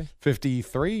team, Jerry?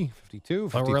 53, 52,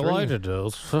 53. Related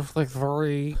news,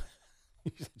 53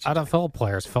 NFL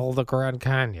players fell the Grand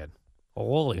Canyon. A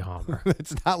Lilyhammer.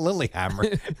 It's not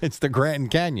Lilyhammer. It's the Grand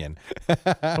Canyon.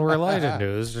 Related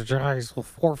news, the Giants will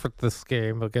forfeit this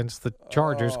game against the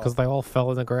Chargers because they all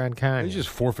fell in the Grand Canyon. They just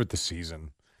forfeit the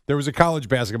season. There was a college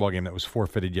basketball game that was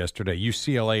forfeited yesterday,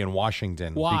 UCLA and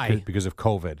Washington. Why? Because of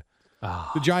COVID.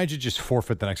 The Giants should just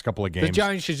forfeit the next couple of games. The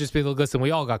Giants should just be, listen,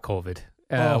 we all got COVID.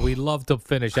 We'd love to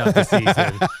finish out the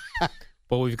season,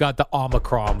 but we've got the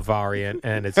Omicron variant,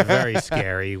 and it's very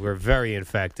scary. We're very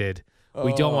infected.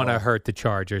 We don't want to hurt the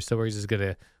Chargers, so we're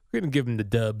gonna give them the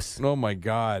dubs. Oh my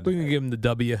God, we're gonna give them the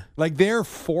W. Like they're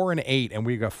 4-8, and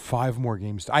we got 5 more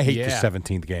games. I hate the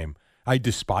 17th game. I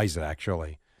despise it.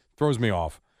 Actually, throws me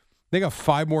off. They got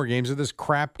 5 more games of this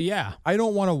crap. Yeah. I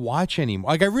don't want to watch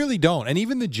anymore. Like, I really don't. And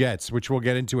even the Jets, which we'll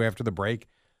get into after the break,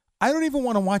 I don't even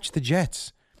want to watch the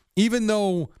Jets. Even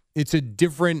though it's a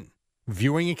different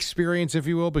viewing experience, if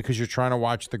you will, because you're trying to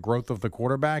watch the growth of the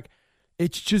quarterback.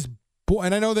 It's just,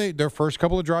 and I know their first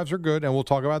couple of drives are good, and we'll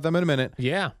talk about them in a minute.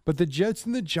 Yeah. But the Jets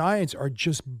and the Giants are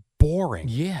just boring.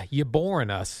 Yeah, you're boring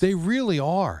us. They really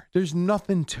are. There's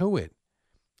nothing to it.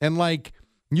 And like,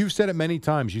 you've said it many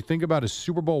times. You think about a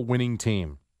Super Bowl winning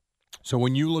team. So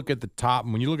when you look at the top,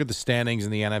 when you look at the standings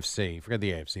in the NFC, forget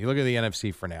the AFC, you look at the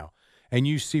NFC for now, and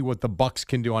you see what the Bucs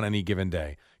can do on any given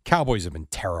day. Cowboys have been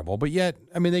terrible, but yet,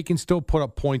 I mean, they can still put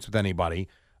up points with anybody.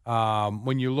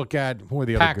 When you look at who are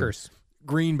the Packers, other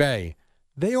Green Bay,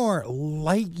 they are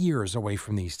light years away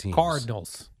from these teams.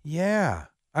 Cardinals. Yeah.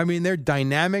 I mean, they're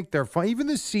dynamic. They're fun. Even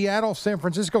the Seattle-San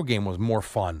Francisco game was more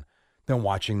fun than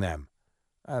watching them.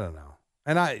 I don't know.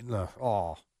 And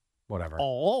whatever.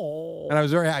 Oh. And I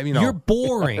was very happy. You're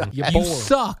boring. You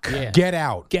suck. Yeah. Get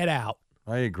out. Get out.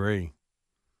 I agree.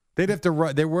 They'd have to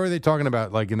run. Were they talking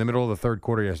about, like, in the middle of the third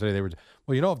quarter yesterday, they were,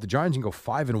 if the Giants can go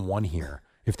 5-1 here,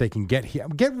 if they can get here.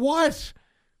 Get what?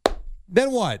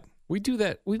 Then what? We do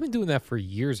that. We've been doing that for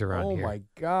years around here. Oh, my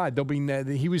God.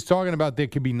 He was talking about they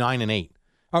could be 9-8.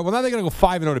 All right, well, now they're going to go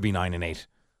 5-0 to be 9-8.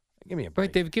 Give me a break.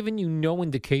 Right, they've given you no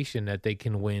indication that they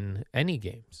can win any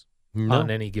games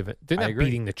on any given. They're not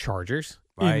beating the Chargers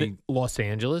in Los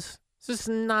Angeles. This is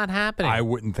not happening. I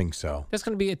wouldn't think so. That's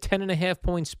going to be a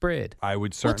 10.5-point spread. I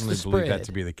would certainly believe that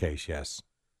to be the case, yes.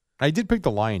 I did pick the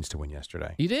Lions to win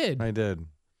yesterday. You did? I did.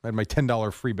 I had my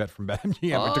 $10 free bet from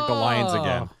BetMGM. I took the Lions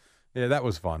again. Yeah, that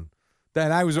was fun.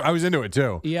 And I was into it,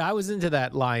 too. Yeah, I was into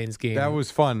that Lions game. That was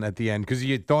fun at the end because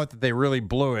you thought that they really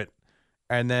blew it.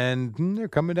 And then they're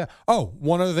coming down. Oh,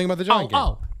 one other thing about the Giant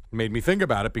game. Made me think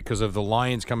about it because of the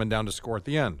Lions coming down to score at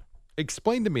the end.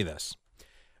 Explain to me this.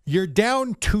 You're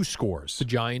down 2 scores. The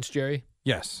Giants, Jerry?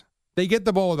 Yes. They get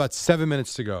the ball with about 7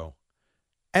 minutes to go.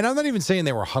 And I'm not even saying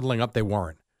they were huddling up. They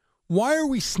weren't. Why are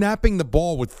we snapping the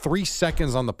ball with 3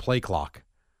 seconds on the play clock?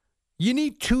 You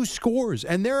need 2 scores.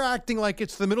 And they're acting like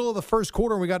it's the middle of the first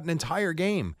quarter and we got an entire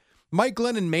game. Mike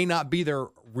Glennon may not be their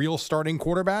real starting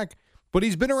quarterback, but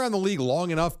he's been around the league long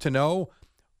enough to know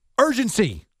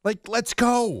urgency. Like, let's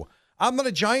go. I'm not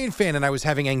a Giant fan, and I was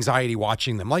having anxiety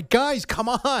watching them. Like, guys, come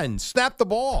on. Snap the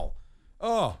ball.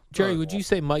 Oh, Jerry, would you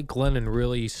say Mike Glennon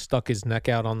really stuck his neck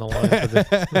out on the line for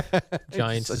the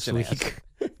Giants this week?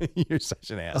 You're such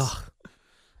an ass. Ugh.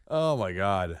 Oh, my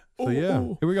God. So, yeah.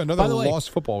 Here we go. Another lost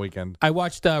football weekend. I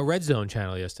watched Red Zone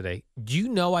channel yesterday. Do you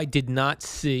know I did not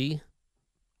see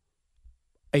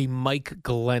a Mike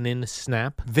Glennon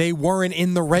snap? They weren't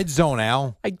in the red zone,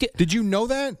 Al. I did. Did you know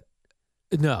that?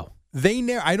 No.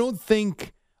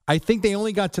 I think they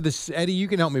only got to the, Eddie, you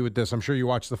can help me with this. I'm sure you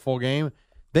watched the full game.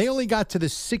 They only got to the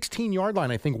 16-yard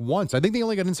line, I think, once. I think they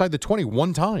only got inside the 20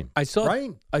 one time. I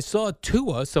saw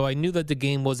Tua, so I knew that the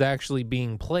game was actually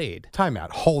being played.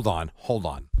 Timeout. Hold on.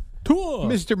 Tua.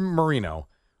 Mr. Marino,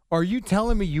 are you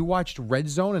telling me you watched Red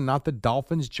Zone and not the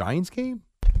Dolphins-Giants game?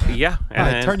 Yeah. All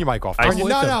right, turn your mic off. No.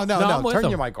 Turn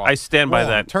your mic off. I stand by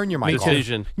that. Turn your mic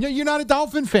decision. off. No, you're not a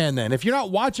Dolphin fan then. If you're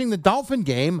not watching the Dolphin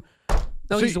game.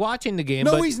 No, he's watching the game.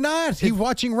 No, he's not. He's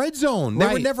watching Red Zone. They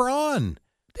were never on.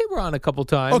 They were on a couple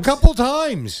times. A couple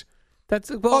times. That's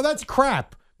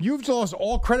crap. You've lost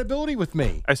all credibility with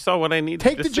me. I saw what I need.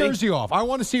 Take the jersey off. I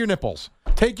want to see your nipples.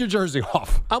 Take your jersey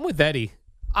off. I'm with Eddie.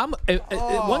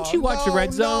 Once you watch the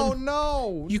Red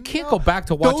Zone, you can't go back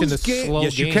to watching the slow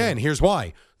Yes, game. you can. Here's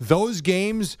why. Those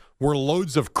games were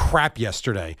loads of crap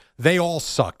yesterday. They all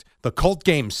sucked. The Colt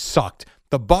game sucked.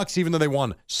 The Bucks, even though they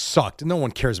won, sucked. No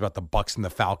one cares about the Bucks and the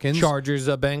Falcons. Chargers,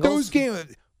 Bengals. Those games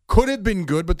could have been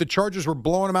good, but the Chargers were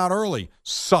blowing them out early.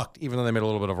 Sucked, even though they made a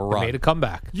little bit of a run. They made a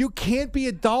comeback. You can't be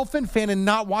a Dolphin fan and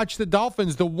not watch the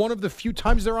Dolphins the one of the few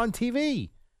times they're on TV.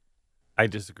 I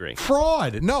disagree.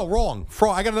 Fraud. No, wrong.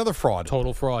 Fraud. I got another fraud.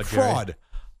 Total fraud, Jerry. Fraud.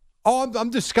 Oh, I'm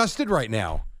disgusted right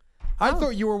now. I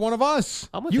thought you were one of us.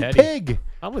 I'm with you Eddie. Pig.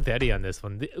 I'm with Eddie on this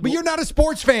one. But you're not a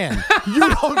sports fan. You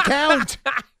don't count.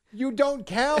 You don't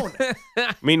count.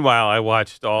 Meanwhile, I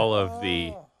watched all of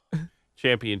the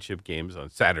championship games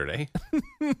on Saturday.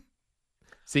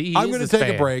 See, I'm going to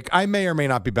take a break. I may or may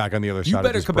not be back on the other side. You of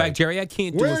better this come break. back, Jerry. I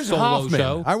can't do Where's a solo Hoffman?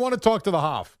 show. I want to talk to the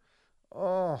Hoff.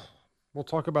 Oh, we'll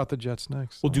talk about the Jets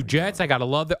next. We'll do Jets. I got a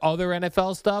lot of other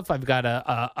NFL stuff. I've got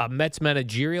a Mets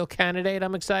managerial candidate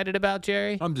I'm excited about,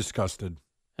 Jerry. I'm disgusted.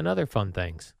 And other fun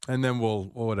things. And then we'll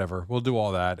whatever. We'll do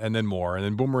all that and then more. And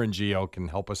then Boomer and Gio can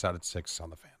help us out at 6 on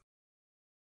the Fan.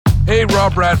 Hey,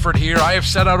 Rob Bradford here. I have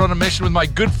set out on a mission with my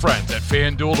good friends at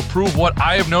FanDuel to prove what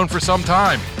I have known for some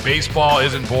time. Baseball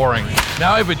isn't boring.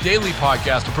 Now I have a daily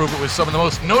podcast to prove it with some of the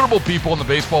most notable people in the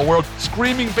baseball world,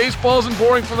 screaming baseball isn't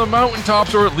boring from the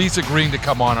mountaintops, or at least agreeing to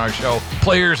come on our show.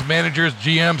 Players, managers,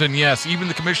 GMs, and yes, even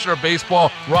the commissioner of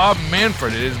baseball, Rob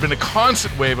Manfred. It has been a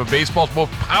constant wave of baseball's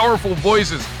most powerful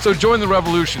voices. So join the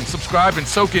revolution. Subscribe and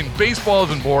soak in Baseball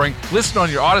Isn't Boring. Listen on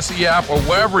your Odyssey app or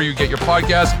wherever you get your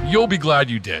podcasts. You'll be glad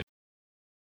you did.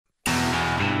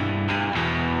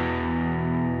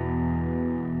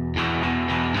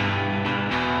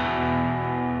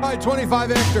 All right,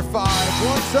 25 after 5.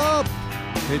 What's up?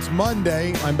 It's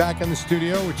Monday. I'm back in the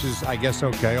studio, which is, I guess,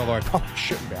 okay, although I probably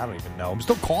shouldn't be. I don't even know. I'm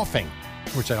still coughing,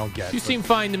 which I don't get. You seem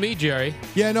fine to me, Jerry.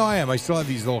 Yeah, no, I am. I still have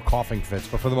these little coughing fits,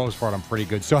 but for the most part, I'm pretty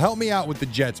good. So help me out with the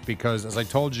Jets because, as I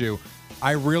told you,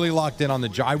 I really locked in on the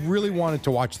Giants. I really wanted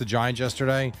to watch the Giants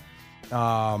yesterday,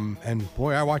 and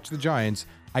boy, I watched the Giants.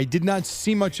 I did not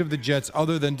see much of the Jets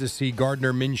other than to see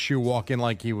Gardner Minshew walk in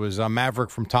like he was a Maverick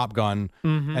from Top Gun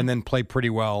and then play pretty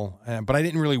well. But I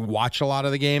didn't really watch a lot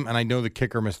of the game, and I know the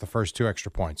kicker missed the first 2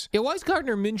 extra points. Yeah, why does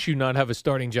Gardner Minshew not have a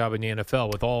starting job in the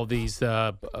NFL with all these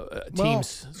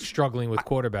teams struggling with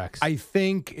quarterbacks? I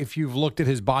think if you've looked at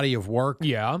his body of work,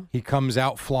 he comes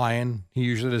out flying. He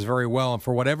usually does very well. And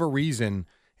for whatever reason,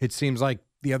 it seems like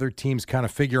the other teams kind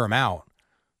of figure him out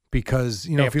because,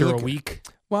 you know, after if you look a week.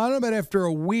 Well, I don't know about after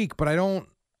a week, but I don't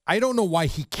know why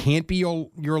he can't be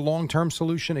your long-term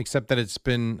solution, except that it's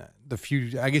been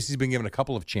I guess he's been given a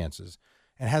couple of chances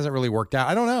and hasn't really worked out.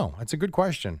 I don't know. That's a good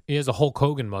question. He has a Hulk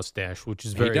Hogan mustache, which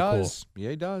is very cool.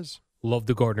 Yeah, he does. Love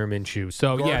the Gardner Minshew.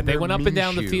 So, they went up and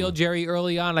down the field, Jerry,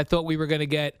 early on. I thought we were going to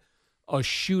get a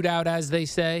shootout, as they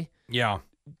say. Yeah.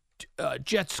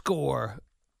 Jets score.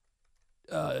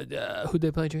 Who'd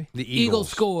they play, Jerry? The Eagles.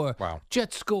 Score. Wow.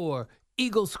 Jets score.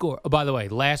 Eagles score. Oh, by the way,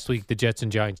 last week the Jets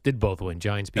and Giants did both win.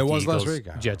 Giants beat the Eagles. Last week.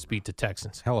 Jets beat the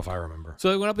Texans. Hell if I remember. So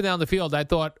they went up and down the field. I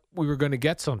thought we were going to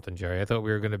get something, Jerry. I thought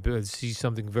we were going to see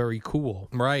something very cool.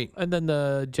 Right. And then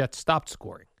the Jets stopped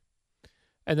scoring.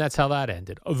 And that's how that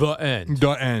ended. The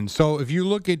end. So if you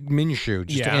look at Minshew,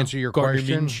 just to answer your Gardner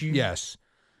question, Minshew. yes.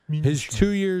 His 2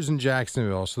 years in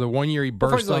Jacksonville, so the 1 year he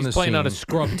burst on the he's playing scene. on a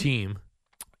scrub team.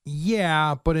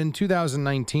 Yeah, but in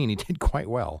 2019, he did quite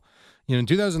well. You know, in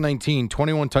 2019,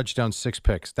 21 touchdowns, 6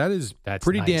 picks. That's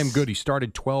pretty nice. damn good. He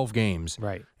started 12 games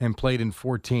and played in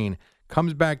 14.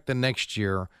 Comes back the next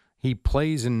year. He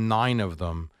plays in 9 of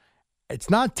them. It's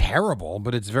not terrible,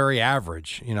 but it's very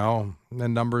average. You know, the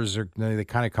numbers they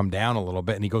kind of come down a little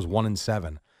bit, and he goes 1-7.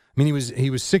 I mean, he was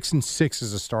 6-6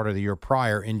 as a starter the year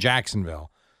prior in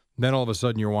Jacksonville. Then all of a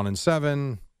sudden you're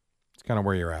 1-7. It's kind of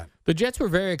where you're at. The Jets were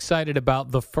very excited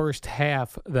about the first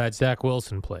half that Zach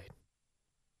Wilson played.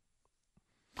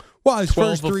 Well, his 12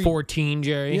 first of 3, 14,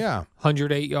 Jerry. Yeah.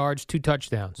 108 yards, 2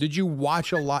 touchdowns. Did you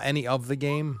watch any of the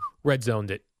game? Red zoned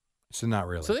it. So not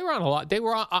really. So they were on a lot. They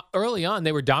were early on.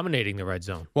 They were dominating the red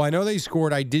zone. Well, I know they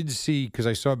scored. I did see because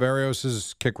I saw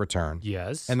Berrios' kick return.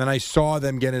 Yes. And then I saw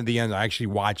them get into the end. I actually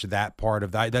watched that part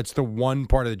of that. That's the one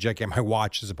part of the Jet game I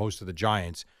watched as opposed to the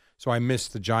Giants. So I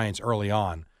missed the Giants early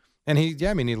on. And he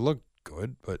looked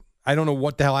good, but I don't know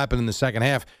what the hell happened in the second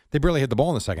half. They barely hit the ball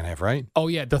in the second half, right? Oh,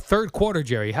 yeah. The third quarter,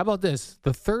 Jerry. How about this?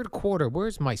 The third quarter.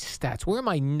 Where's my stats? Where are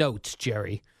my notes,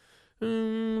 Jerry?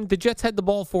 The Jets had the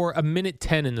ball for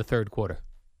 1:10 in the third quarter.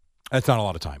 That's not a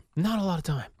lot of time. Not a lot of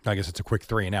time. I guess it's a quick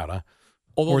 3 and out, huh?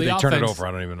 Although or they turn it over.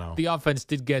 I don't even know. The offense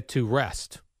did get to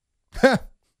rest.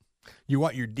 You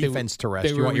want your defense to rest.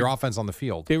 You want your offense on the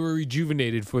field. They were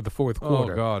rejuvenated for the fourth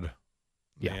quarter. Oh, God.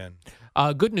 Yeah.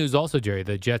 Man. Good news also, Jerry.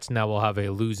 The Jets now will have a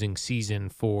losing season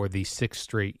for the 6th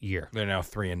straight year. They're now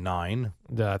 3-9.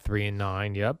 The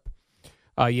 3-9, yep.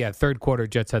 Yeah, third quarter,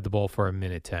 Jets had the ball for a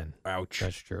minute 10. Ouch.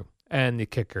 That's true. And the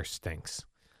kicker stinks.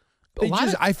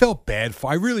 I felt bad for.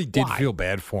 I really did Why? feel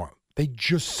bad for him. They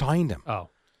just signed him. Oh.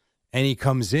 And he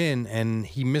comes in and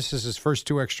he misses his first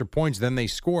 2 extra points. Then they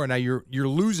score. Now you're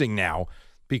losing now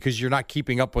because you're not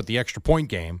keeping up with the extra point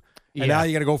game. And now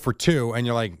you got to go for 2. And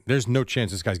you're like, there's no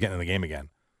chance this guy's getting in the game again.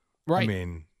 Right. I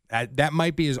mean, that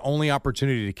might be his only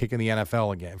opportunity to kick in the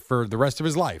NFL again for the rest of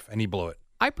his life. And he blew it.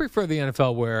 I prefer the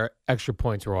NFL where extra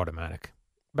points were automatic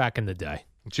back in the day.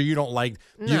 So you don't like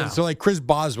No. so like Chris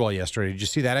Boswell yesterday. Did you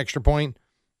see that extra point?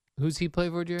 Who's he play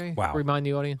for, Jerry? Wow. Remind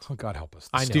the audience. Oh, God help us.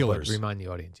 I know, Steelers. but remind the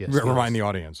audience. Yes, Remind the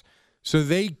audience. So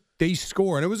they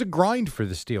score, and it was a grind for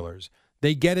the Steelers.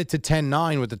 They get it to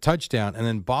 10-9 with the touchdown, and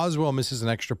then Boswell misses an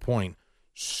extra point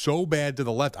so bad to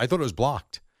the left. I thought it was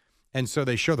blocked. And so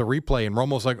they show the replay, and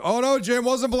Romo's like, oh, no, Jim,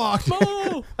 wasn't blocked.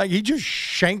 Like, he just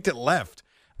shanked it left.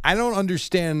 I don't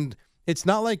understand. It's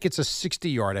not like it's a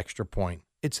 60-yard extra point.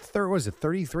 It's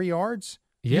 33 yards?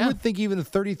 Yeah. You would think even a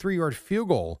 33-yard field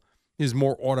goal is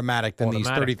more automatic than these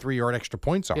 33-yard extra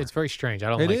points are. It's very strange. I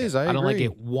don't It like is, it. I don't like agree.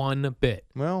 it one bit.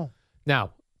 Well,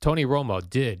 now, Tony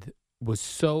Romo was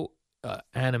so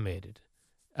animated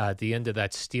at the end of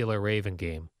that Steeler-Raven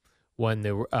game when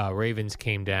the Ravens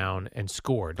came down and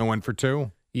scored. And went for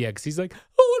 2? Yeah, because he's like,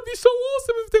 oh, it'd be so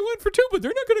awesome if they went for 2, but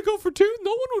they're not going to go for 2.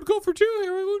 No one would go for 2.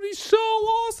 It would be so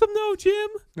awesome, though, Jim.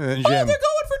 And then Oh, Jim, they're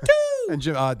going for 2. and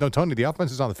Jim, no, Tony, the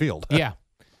offense is on the field. Yeah.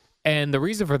 And the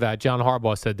reason for that, John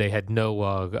Harbaugh said they had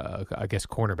no, I guess,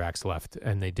 cornerbacks left,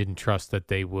 and they didn't trust that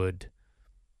they would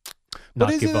not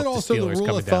But give isn't up it also the the Steelers rule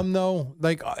coming of thumb, down. though?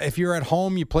 Like, if you're at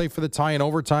home, you play for the tie in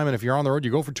overtime, and if you're on the road, you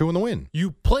go for 2 in the win.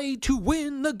 You play to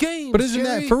win the game. But isn't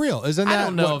Jerry. that for real? Isn't that I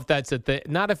don't know what- if that's a thing.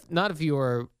 Not if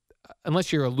you're,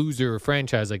 unless you're a loser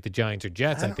franchise like the Giants or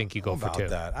Jets. I think you go for about 2.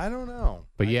 that? I don't know.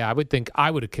 But yeah, I would think I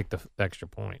would have kicked the extra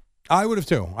point. I would have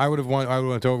too. I would have went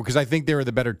over because I think they were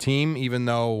the better team, even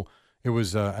though it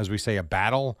was, as we say, a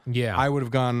battle. Yeah. I would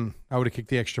have kicked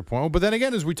the extra point. Oh, but then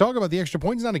again, as we talk about, the extra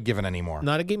point's not a given anymore.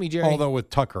 Not a gimme, Jerry. Although with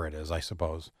Tucker it is, I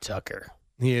suppose. Tucker.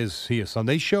 He is. So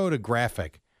they showed a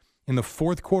graphic in the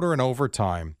fourth quarter and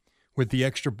overtime with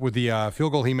the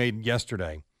field goal he made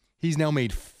yesterday. He's now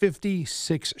made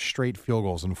 56 straight field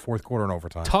goals in the fourth quarter and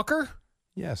overtime. Tucker?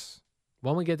 Yes. Why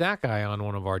don't we get that guy on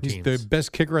one of our He's teams? the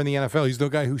best kicker in the NFL. He's the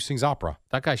guy who sings opera.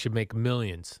 That guy should make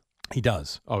millions. He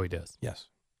does. Oh, he does. Yes.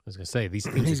 I was going to say, these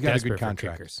teams He's are got a desperate good for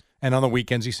contract. kickers. And on the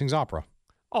weekends, he sings opera.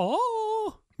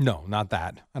 Oh. No, not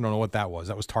that. I don't know what that was.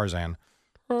 That was Tarzan.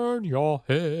 Turn your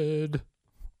head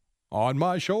on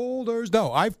my shoulders.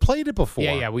 No, I've played it before.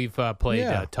 Yeah, we've played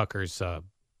Yeah. Tucker's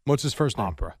What's his first name?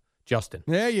 opera. Justin.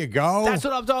 There you go. That's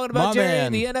what I'm talking about, My Jerry,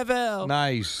 man. the NFL.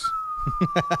 Nice.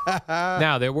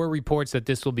 Now, there were reports that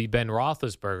this will be Ben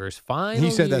Roethlisberger's final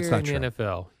He said year that's not in the true.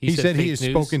 NFL. He said he fake has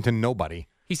news. spoken to nobody.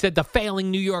 He said the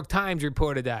failing New York Times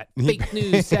reported that. Fake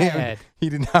news, sad. He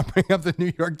did not bring up the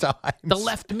New York Times. The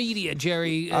left media,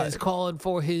 Jerry, is calling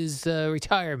for his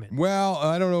retirement. Well,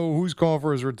 I don't know who's calling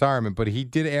for his retirement, but he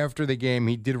did after the game.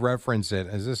 He did reference it.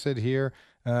 Is this it here?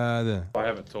 I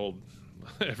haven't told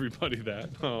everybody that.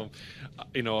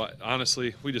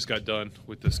 Honestly, we just got done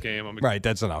with this game. Right,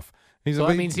 that's enough. So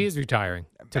that means he is retiring,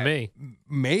 to me.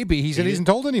 Maybe. He said he hasn't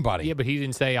told anybody. Yeah, but he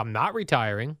didn't say, I'm not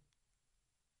retiring.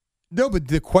 No, but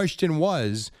the question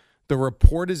was, the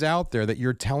report is out there that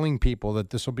you're telling people that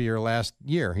this will be your last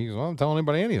year. He goes, well, I'm telling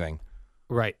anybody anything.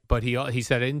 Right, but he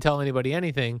said, I didn't tell anybody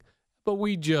anything, but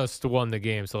we just won the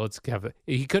game, so let's have it.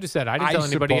 He could have said, I didn't tell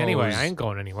anybody anyway. I ain't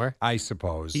going anywhere. I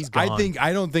suppose. He's gone.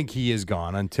 I don't think he is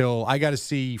gone until I got to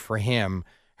see for him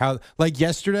how, like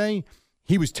yesterday,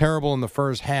 he was terrible in the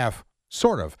first half,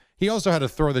 sort of. He also had a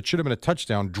throw that should have been a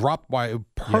touchdown, dropped by a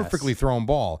perfectly thrown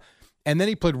ball. And then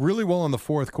he played really well in the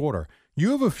fourth quarter.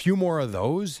 You have a few more of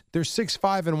those. They're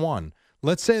 6-5-1.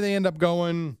 Let's say they end up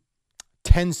going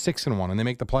 10-6-1 and they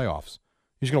make the playoffs.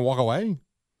 You're just going to walk away?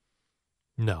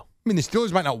 No. I mean, the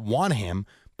Steelers might not want him,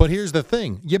 but here's the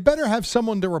thing. You better have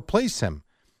someone to replace him.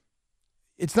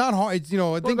 It's not hard. It's,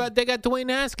 I think they got Dwayne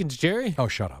Haskins, Jerry. Oh,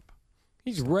 shut up.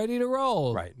 He's ready to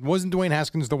roll. Right. Wasn't Dwayne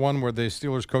Haskins the one where the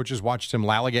Steelers coaches watched him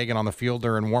lallygagging on the field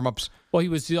during warm-ups? Well, he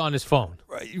was on his phone.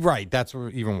 Right. That's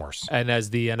even worse. And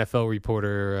as the NFL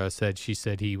reporter said, she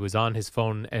said he was on his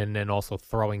phone and then also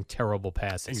throwing terrible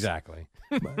passes. Exactly.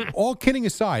 All kidding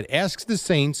aside, ask the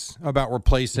Saints about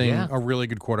replacing a really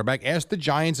good quarterback. Ask the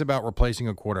Giants about replacing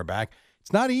a quarterback.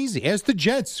 It's not easy. Ask the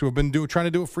Jets, who have been trying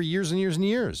to do it for years and years and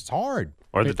years. It's hard.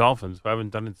 Or the Dolphins, who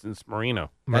haven't done it since Marino.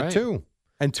 That too.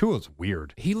 And two, it's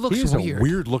weird. He looks He's weird. a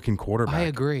weird-looking quarterback. I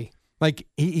agree. Like,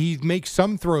 he makes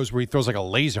some throws where he throws like a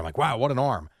laser. I'm like, wow, what an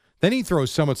arm. Then he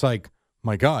throws some, it's like,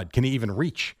 my God, can he even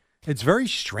reach? It's very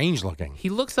strange looking. He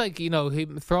looks like,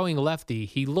 him throwing lefty.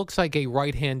 He looks like a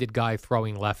right-handed guy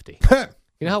throwing lefty.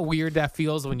 You know how weird that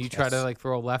feels when you try to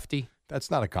throw a lefty?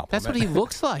 That's not a compliment. That's what he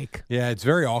looks like. Yeah, it's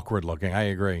very awkward looking. I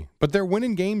agree. But they're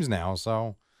winning games now,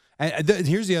 so. And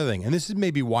here's the other thing, and this is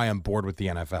maybe why I'm bored with the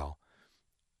NFL.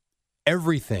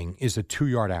 Everything is a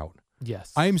 2-yard out.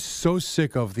 Yes. I am so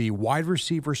sick of the wide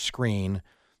receiver screen,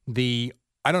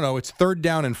 I don't know, it's 3rd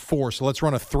down and 4, so let's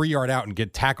run a 3-yard out and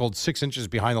get tackled 6 inches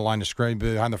behind the line of scrimmage,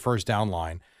 behind the first down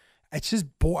line. It's just,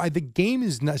 the game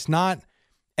is not,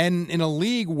 and in a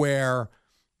league where,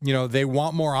 they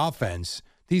want more offense,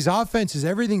 these offenses,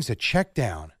 everything's a check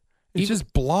down. It's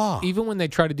just blah. Even when they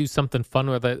try to do something fun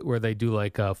where they do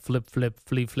like a flip,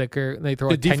 flea flicker, they throw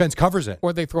the defense covers it.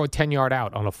 Or they throw a 10-yard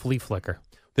out on a flea flicker.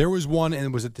 There was one, and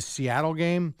it was at the Seattle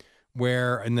game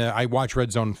where, I watch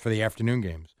Red Zone for the afternoon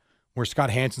games, where Scott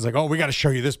Hansen's like, oh, we got to show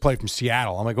you this play from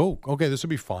Seattle. I'm like, oh, okay, this will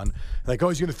be fun. Like, oh,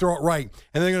 he's going to throw it right, and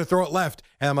then they're going to throw it left.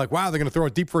 And I'm like, wow, they're going to throw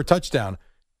it deep for a touchdown.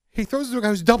 He throws it to a guy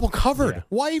who's double covered. Yeah.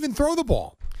 Why even throw the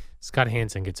ball? Scott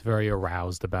Hansen gets very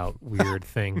aroused about weird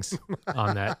things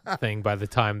on that thing by the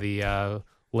time the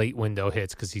late window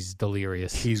hits because he's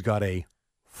delirious. He's got a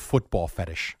football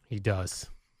fetish. He does.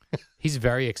 He's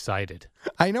very excited.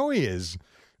 I know he is.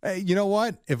 Hey, you know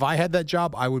what? If I had that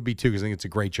job, I would be too because I think it's a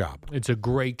great job. It's a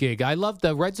great gig. I love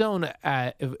the Red Zone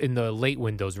in the late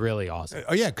window is really awesome.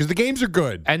 Oh, yeah, because the games are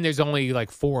good. And there's only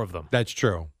like 4 of them. That's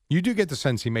true. You do get the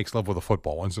sense he makes love with a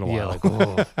football once in a while. Yeah, like,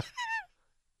 oh.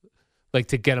 Like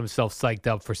to get himself psyched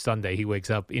up for Sunday, he wakes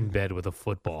up in bed with a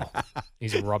football.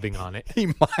 He's rubbing on it. He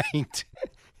might.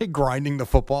 Grinding the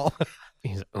football.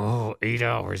 He's 8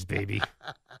 hours, baby.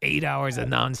 8 hours of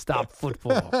nonstop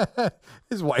football.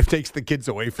 His wife takes the kids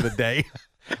away for the day.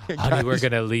 Honey, we're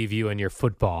going to leave you and your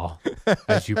football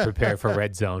as you prepare for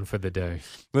Red Zone for the day.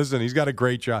 Listen, he's got a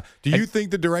great job. Do you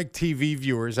think the DirecTV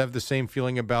viewers have the same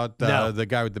feeling about the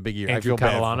guy with the big ear? Andrew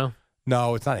Catalano?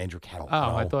 No, it's not Andrew Catalano.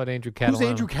 Oh, I thought Andrew Catalano. Who's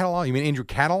Andrew Catalano? You mean Andrew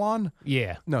Catalan?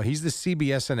 Yeah. No, he's the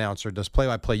CBS announcer, does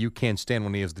play-by-play. You can't stand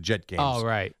when he has the Jet games. Oh,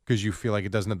 right. Because you feel like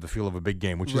it doesn't have the feel of a big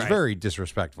game, which is very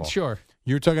disrespectful. Sure.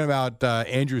 You're talking about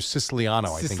Andrew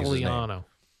Siciliano, I think is his name. Siciliano.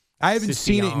 I haven't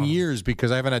seen it in years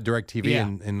because I haven't had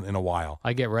DirecTV in a while.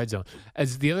 I get Red Zone.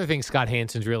 As the other thing Scott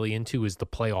Hansen's really into is the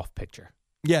playoff picture.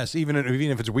 Yes, even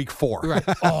if it's week 4. Right.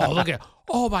 Oh, look at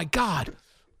oh, my God.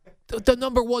 The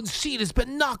number 1 seed has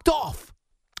been knocked off.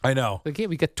 I know. Again,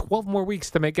 we got 12 more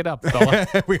weeks to make it up, fella.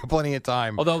 We have plenty of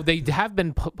time. Although they have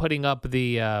been putting up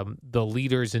the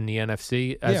leaders in the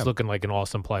NFC as looking like an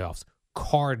awesome playoffs.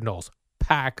 Cardinals,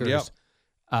 Packers,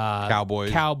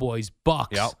 Cowboys,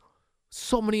 Bucks. Yep.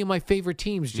 So many of my favorite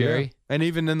teams, Jerry. Yeah. And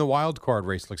even in the wild card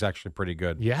race looks actually pretty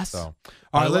good. Yes. So,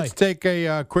 all right, let's take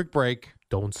a quick break.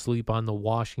 Don't sleep on the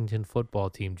Washington football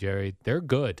team, Jerry. They're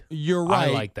good. You're right.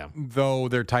 I like them. Though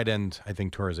their tight end, I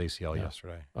think, tore his ACL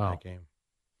yesterday in that game.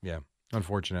 Yeah,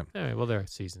 unfortunate. All right, well, their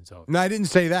season's over. No, I didn't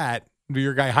say that.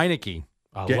 Your guy Heineke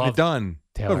getting it done.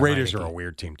 Taylor The Raiders Heineke. are a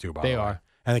weird team, too, by the way. They are.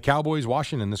 And the Cowboys,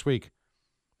 Washington this week.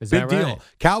 Is Big that deal. right?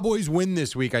 Cowboys win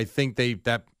this week. I think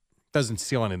that doesn't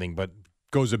seal anything, but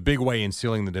goes a big way in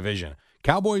sealing the division.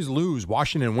 Cowboys lose,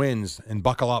 Washington wins, and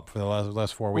buckle up for the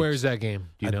last 4 weeks. Where's that game?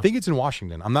 Do you know? I think it's in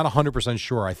Washington. I'm not 100%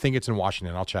 sure. I think it's in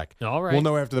Washington. I'll check. All right. We'll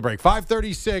know after the break.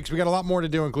 5:36. We got a lot more to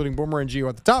do, including Boomer and Gio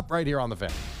at the top right here on the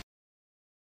Fan.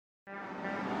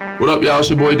 What up, y'all? It's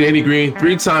your boy Danny Green,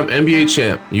 3-time NBA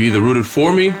champ. You either rooted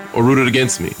for me or rooted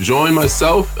against me. Join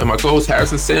myself and my co-host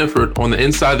Harrison Sanford on the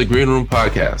Inside the Green Room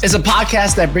podcast. It's a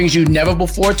podcast that brings you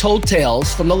never-before-told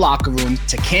tales from the locker room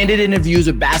to candid interviews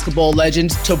with basketball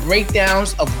legends to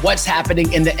breakdowns of what's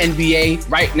happening in the NBA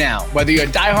right now. Whether you're a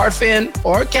diehard fan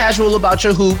or casual about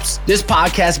your hoops, this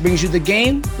podcast brings you the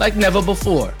game like never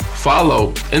before.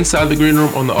 Follow Inside the Green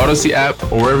Room on the Odyssey app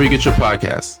or wherever you get your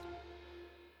podcasts.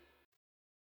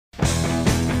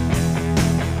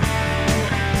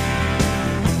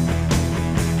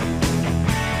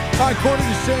 All right,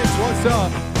 5:46, what's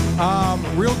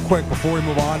up? Real quick, before we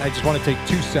move on, I just want to take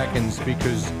 2 seconds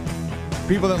because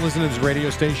people that listen to this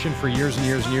radio station for years and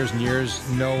years and years and years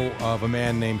know of a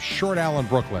man named Short Al in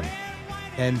Brooklyn.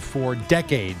 And for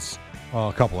decades, well,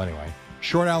 a couple anyway,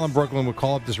 Short Al in Brooklyn would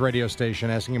call up this radio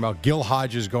station asking about Gil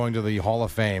Hodges going to the Hall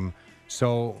of Fame.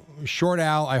 So, Short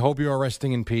Al, I hope you are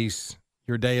resting in peace.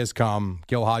 Your day has come.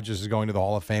 Gil Hodges is going to the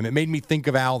Hall of Fame. It made me think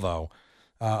of Al, though.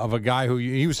 Of a guy who,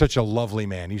 he was such a lovely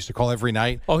man. He used to call every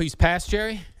night. Oh, he's passed,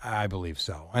 Jerry? I believe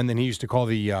so. And then he used to call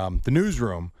the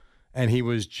newsroom, and he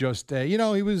was just,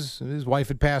 his wife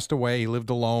had passed away. He lived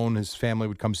alone. His family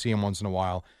would come see him once in a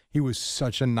while. He was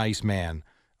such a nice man.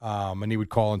 And he would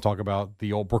call and talk about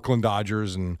the old Brooklyn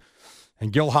Dodgers and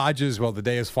Gil Hodges. Well, the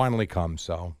day has finally come.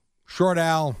 So Short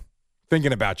Al,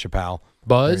 thinking about you, pal.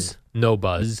 Buzz? No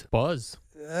buzz. Buzz.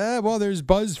 Well, there's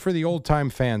buzz for the old-time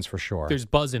fans for sure. There's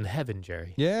buzz in heaven,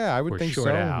 Jerry. Yeah, I would For think Short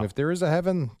so. Al. If there is a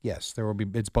heaven, yes, there will be.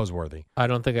 It's buzzworthy. I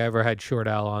don't think I ever had Short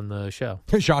Al on the show.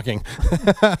 Shocking.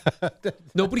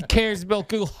 Nobody cares about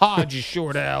Gil Hodges,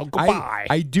 Short Al. Goodbye.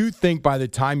 I do think by the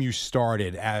time you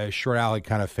started, Short Al had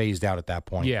kind of phased out at that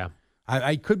point. Yeah.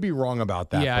 I could be wrong about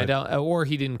that. Yeah, I don't. Or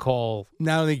he didn't call.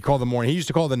 Not only call the morning, he used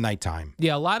to call the nighttime.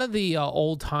 Yeah, a lot of the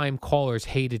old time callers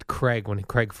hated Craig when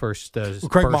Craig first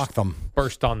mocked them.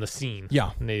 Burst on the scene.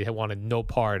 Yeah, and they wanted no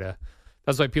part of.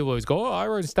 That's why people always go, "Oh, I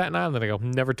wrote in Staten Island." I go,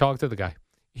 "Never talked to the guy.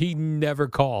 He never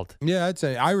called." Yeah, I'd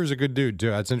say Ira's a good dude too.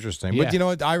 That's interesting. Yeah. But you know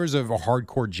what? Ira's a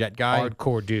hardcore Jet guy.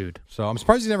 Hardcore dude. So I'm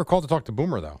surprised he never called to talk to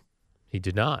Boomer though. He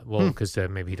did not. Well, because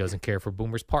maybe he doesn't care for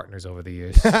Boomer's partners over the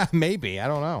years. Maybe. I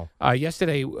don't know.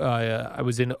 Yesterday, I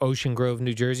was in Ocean Grove,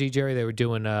 New Jersey, Jerry. They were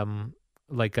doing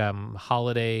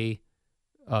holiday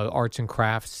arts and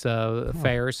crafts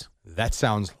fairs. That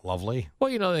sounds lovely. Well,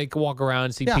 you know, they can walk around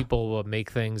and see people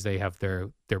make things. They have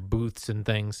their booths and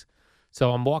things.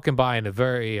 So I'm walking by, and a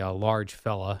very large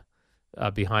fella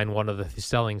behind one of the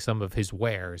selling some of his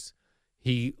wares.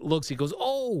 He looks. He goes,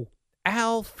 "Oh,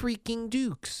 Al freaking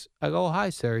Dukes." I go,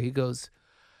 "Hi, sir." He goes,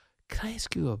 "Can I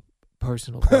ask you a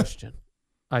personal question?"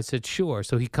 I said, "Sure."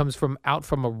 So he comes out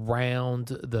from around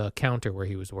the counter where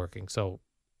he was working. So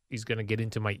he's going to get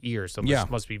into my ear. So this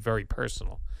must be very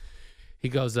personal. He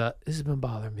goes, "This has been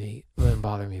bothering me for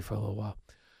a little while.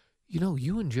 You know,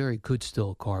 you and Jerry could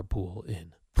still carpool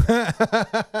in."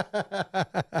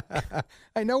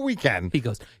 I know we can. He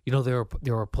goes, "You know, there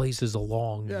are places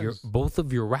along both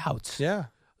of your routes. Yeah.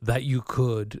 That you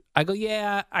could." I go,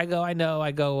 "Yeah." I go, "I know."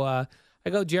 I go,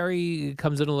 "Jerry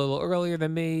comes in a little earlier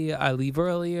than me. I leave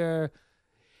earlier.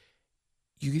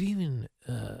 You could even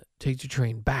take the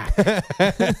train back."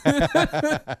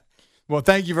 Well,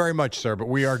 thank you very much, sir, but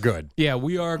we are good. Yeah,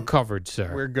 we are covered,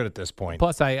 sir. We're good at this point.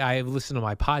 Plus, I listen to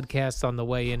my podcasts on the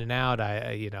way in and out.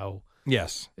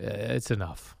 Yes. It's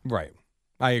enough. Right.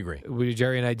 I agree.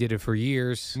 Jerry and I did it for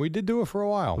years. We did do it for a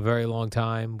while. A very long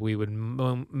time. We would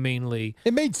mainly...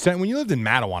 It made sense. When you lived in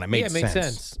Mattawan, it made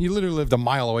sense. You literally lived a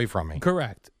mile away from me.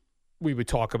 Correct. We would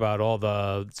talk about all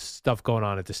the stuff going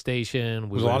on at the station. There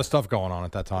was a lot of stuff going on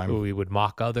at that time. We would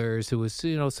mock others. It was,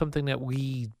 something that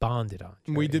we bonded on.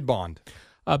 Jerry. We did bond.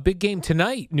 A big game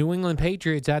tonight, New England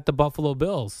Patriots at the Buffalo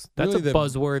Bills. That's really a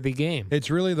buzzworthy game. It's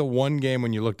really the one game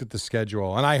when you looked at the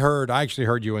schedule. And I actually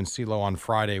heard you and CeeLo on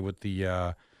Friday with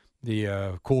the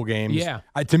cool games. Yeah.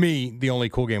 To me, the only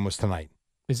cool game was tonight.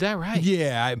 Is that right?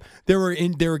 Yeah. There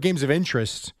were games of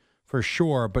interest for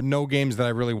sure, but no games that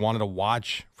I really wanted to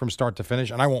watch from start to finish.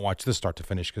 And I won't watch this start to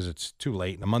finish because it's too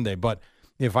late on a Monday. But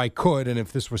if I could, and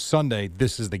if this was Sunday,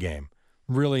 this is the game.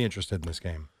 Really interested in this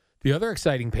game. The other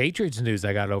exciting Patriots news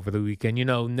I got over the weekend,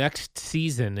 next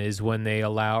season is when they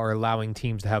are allowing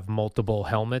teams to have multiple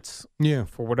helmets. Yeah.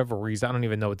 For whatever reason. I don't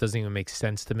even know. It doesn't even make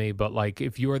sense to me. But,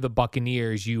 if you're the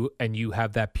Buccaneers you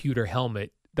have that pewter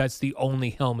helmet, that's the only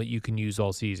helmet you can use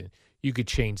all season. You could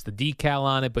change the decal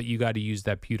on it, but you got to use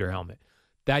that pewter helmet.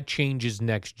 That changes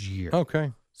next year.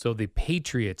 Okay. So the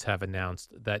Patriots have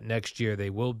announced that next year they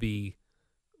will be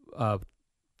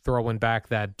throwing back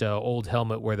that old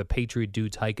helmet where the Patriot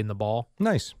dude's hiking the ball.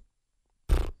 Nice.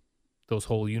 Those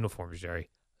whole uniforms,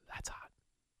 Jerry. That's hot.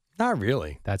 Not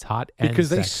really. That's hot and because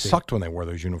they sexy. sucked when they wore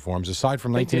those uniforms, aside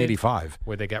from 1985.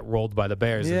 Where they got rolled by the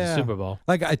Bears in the Super Bowl.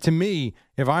 To me,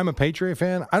 if I'm a Patriot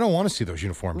fan, I don't want to see those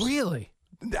uniforms. Really?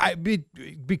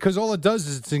 Because all it does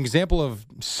is it's an example of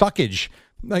suckage.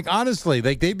 Honestly,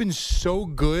 they've been so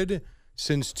good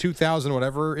since 2000,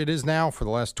 whatever it is now, for the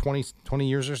last 20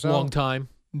 years or so. Long time.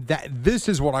 That this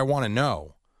is what I want to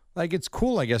know. It's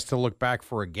cool, I guess, to look back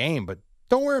for a game, but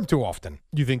don't wear them too often.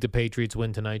 You think the Patriots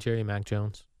win tonight, Jerry? Mac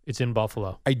Jones? It's in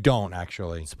Buffalo. I don't,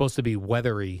 actually. It's supposed to be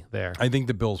weathery there. I think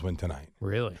the Bills win tonight.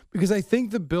 Really? Because I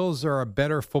think the Bills are a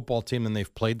better football team than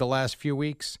they've played the last few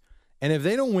weeks. And if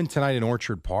they don't win tonight in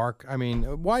Orchard Park,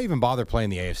 why even bother playing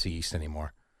the AFC East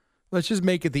anymore? Let's just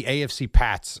make it the AFC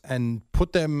Pats and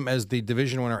put them as the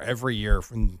division winner every year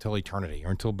until eternity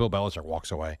or until Bill Belichick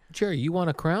walks away. Jerry, you want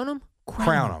to crown them?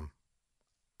 Crown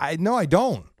them. No, I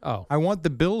don't. Oh. I want the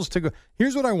Bills to go.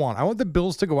 Here's what I want. I want the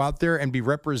Bills to go out there and be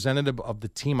representative of the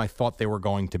team I thought they were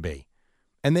going to be.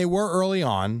 And they were early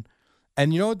on.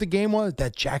 And you know what the game was?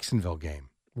 That Jacksonville game.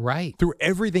 Right. Threw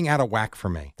everything out of whack for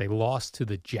me. They lost to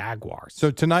the Jaguars.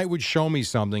 So tonight would show me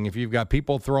something. If you've got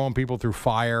people throwing people through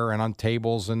fire and on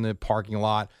tables in the parking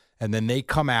lot, and then they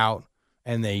come out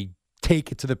and they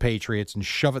take it to the Patriots and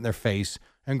shove it in their face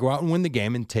and go out and win the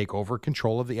game and take over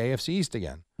control of the AFC East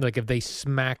again. Like if they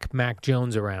smack Mac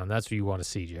Jones around, that's what you want to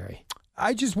see, Jerry.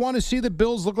 I just want to see the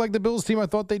Bills look like the Bills team I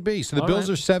thought they'd be. So the Bills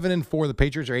are 7-4. The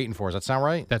Patriots are 8-4. Does that sound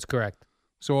right? That's correct.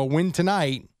 So a win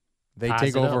tonight, they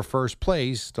take over first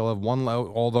place. They'll have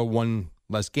although one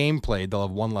less game played, they'll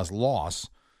have one less loss,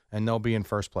 and they'll be in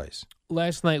first place.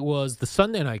 Last night was the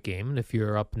Sunday night game, and if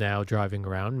you're up now driving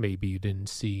around, maybe you didn't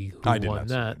see who won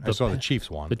that. I saw the Chiefs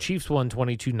won. The Chiefs won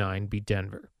 22-9, beat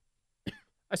Denver.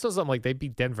 I saw something like they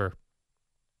beat Denver,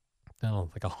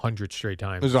 like 100 straight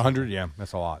times. It was 100, yeah,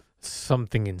 that's a lot.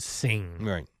 Something insane.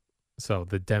 Right. So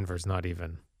the Denver's not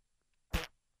even.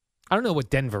 I don't know what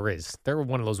Denver is. They're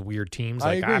one of those weird teams.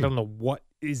 I agree. I don't know what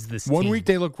is this One team. week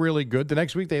they look really good. The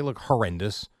next week they look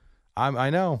horrendous. I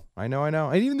know.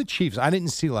 And even the Chiefs, I didn't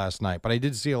see last night, but I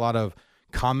did see a lot of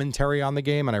commentary on the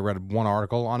game, and I read one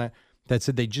article on it that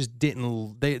said they just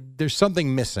didn't. There's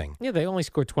something missing. Yeah, they only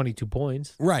scored 22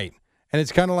 points. Right. And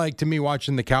it's kind of like, to me,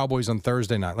 watching the Cowboys on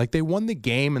Thursday night. Like, they won the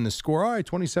game and the score, all right,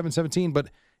 27-17, but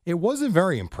it wasn't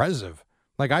very impressive.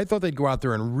 Like, I thought they'd go out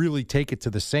there and really take it to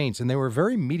the Saints, and they were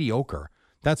very mediocre.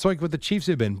 That's like what the Chiefs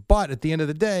have been. But at the end of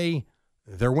the day,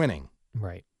 they're winning.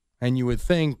 Right. And you would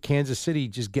think Kansas City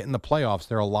just getting the playoffs,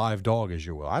 they're a live dog, as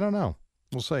you will. I don't know.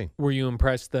 We'll see. Were you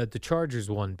impressed that the Chargers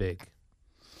won big?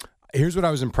 Here's what I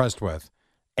was impressed with.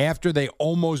 After they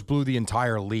almost blew the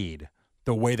entire lead,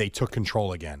 the way they took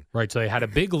control again. Right, so they had a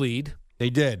big lead.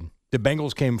 They did. The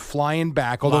Bengals came flying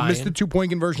back, although missed the 2-point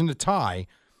conversion to tie.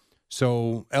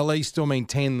 So L.A. still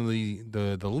maintained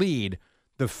the lead.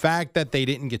 The fact that they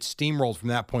didn't get steamrolled from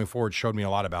that point forward showed me a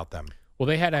lot about them. Well,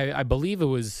 they had, I believe it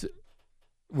was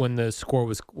when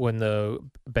the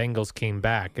Bengals came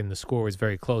back and the score was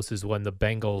very close, is when the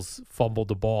Bengals fumbled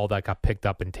the ball that got picked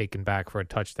up and taken back for a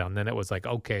touchdown. Then it was like,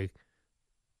 okay,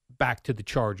 back to the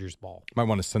Chargers ball. Might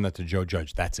want to send that to Joe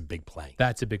Judge. That's a big play.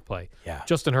 That's a big play. Yeah.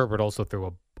 Justin Herbert also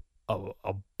threw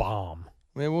a bomb.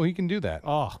 Yeah, well, he can do that.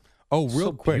 Oh, real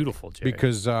so quick. Beautiful, Jerry.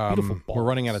 Because we're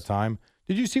running out of time.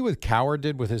 Did you see what Coward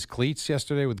did with his cleats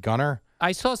yesterday with Gunner?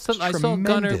 I saw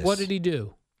Gunner. What did he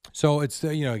do? So it's,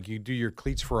 you do your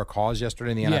cleats for a cause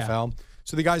yesterday in the NFL.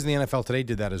 So the guys in the NFL today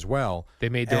did that as well. They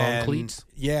made their own cleats?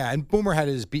 Yeah, and Boomer had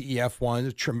his BEF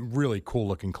one, really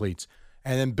cool-looking cleats.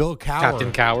 And then Bill Coward.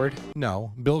 Captain Coward?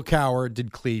 No, Bill Coward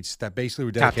did cleats that basically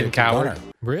were dedicated Captain to Coward?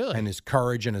 Gunner. Really? And his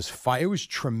courage and his fight. It was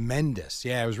tremendous.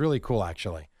 Yeah, it was really cool,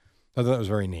 actually. I thought that was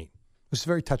very neat. It was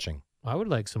very touching. I would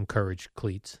like some courage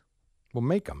cleats. Well,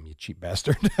 make them, you cheap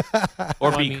bastard.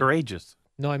 Or be courageous.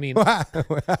 No, I mean,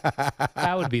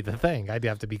 that would be the thing. I'd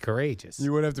have to be courageous.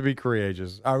 You would have to be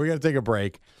courageous. All right, we got to take a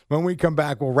break. When we come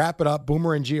back, we'll wrap it up.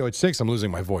 Boomer and Gio at 6. I'm losing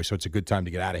my voice, so it's a good time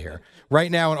to get out of here. Right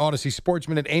now, an Odyssey Sports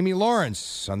Minute, Amy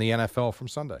Lawrence on the NFL from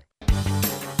Sunday.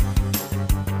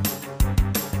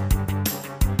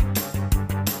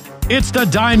 It's the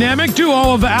dynamic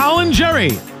duo of Al and Jerry,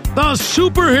 the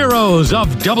superheroes of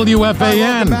WFAN.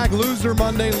 Welcome back. Loser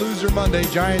Monday.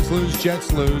 Giants lose,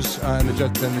 Jets lose, and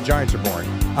the Giants are boring.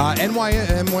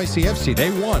 NYCFC,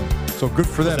 they won. So good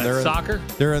for them. They're soccer?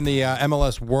 They're in the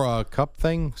MLS World Cup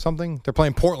thing, something. They're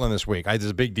playing Portland this week. It's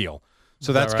a big deal.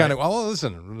 So that's kind of,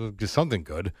 listen, something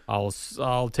good.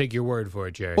 I'll take your word for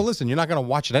it, Jerry. Well, listen, you're not going to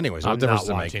watch it anyway. So I'm what difference not does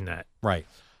it watching make? that. Right.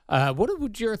 What were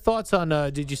your thoughts on,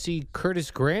 did you see Curtis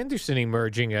Granderson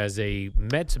emerging as a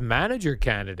Mets manager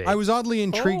candidate? I was oddly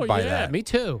intrigued by that. Me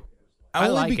too.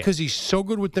 Only because he's so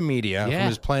good with the media from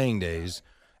his playing days.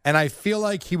 And I feel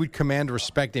like he would command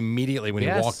respect immediately when he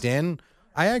walked in.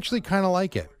 I actually kind of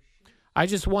like it. I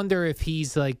just wonder if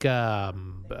he's like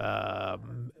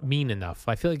mean enough.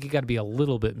 I feel like you got to be a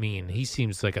little bit mean. He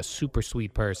seems like a super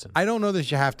sweet person. I don't know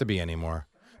that you have to be anymore.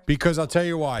 Because I'll tell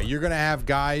you why. You're going to have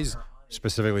guys,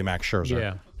 specifically Max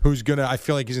Scherzer, who's going to, I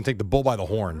feel like he's going to take the bull by the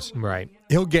horns. Right.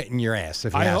 He'll get in your ass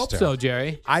if he has to. I hope so,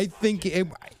 Jerry. I think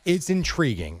it's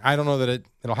intriguing. I don't know that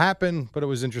it'll happen, but it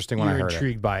was interesting when I heard it. You're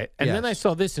intrigued by it. And then I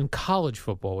saw this in college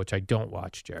football, which I don't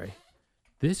watch, Jerry.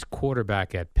 This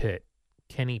quarterback at Pitt,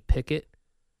 Kenny Pickett.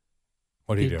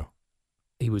 What did he do?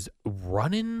 He was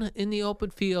running in the open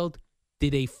field,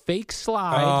 did a fake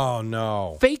slide. Oh,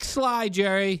 no. Fake slide,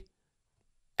 Jerry.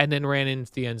 And then ran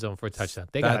into the end zone for a touchdown.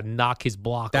 They got to knock his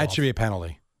block off. That should be a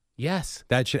penalty. Yes.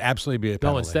 That should absolutely be a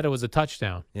penalty. No, instead it was a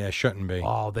touchdown. Yeah, it shouldn't be.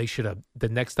 Oh, they should have. The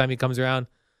next time he comes around,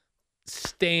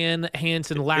 Stan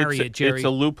Hansen lariat, Jerry. It's a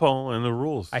loophole in the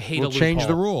rules. I hate a loophole. Change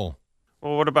the rule.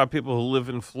 Well, what about people who live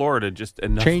in Florida just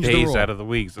enough days out of the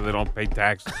week so they don't pay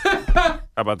taxes? How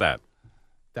about that?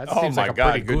 That seems like a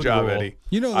pretty good job, rule. Eddie.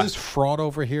 You know, this fraud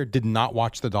over here did not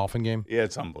watch the Dolphin game. Yeah,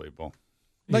 it's unbelievable.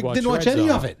 Didn't watch any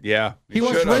of it. Yeah. He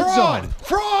watched Red Zone.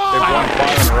 Fraud!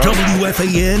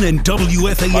 WFAN and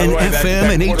WFAN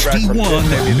FM and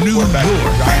HD1, New York.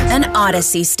 An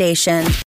Odyssey station.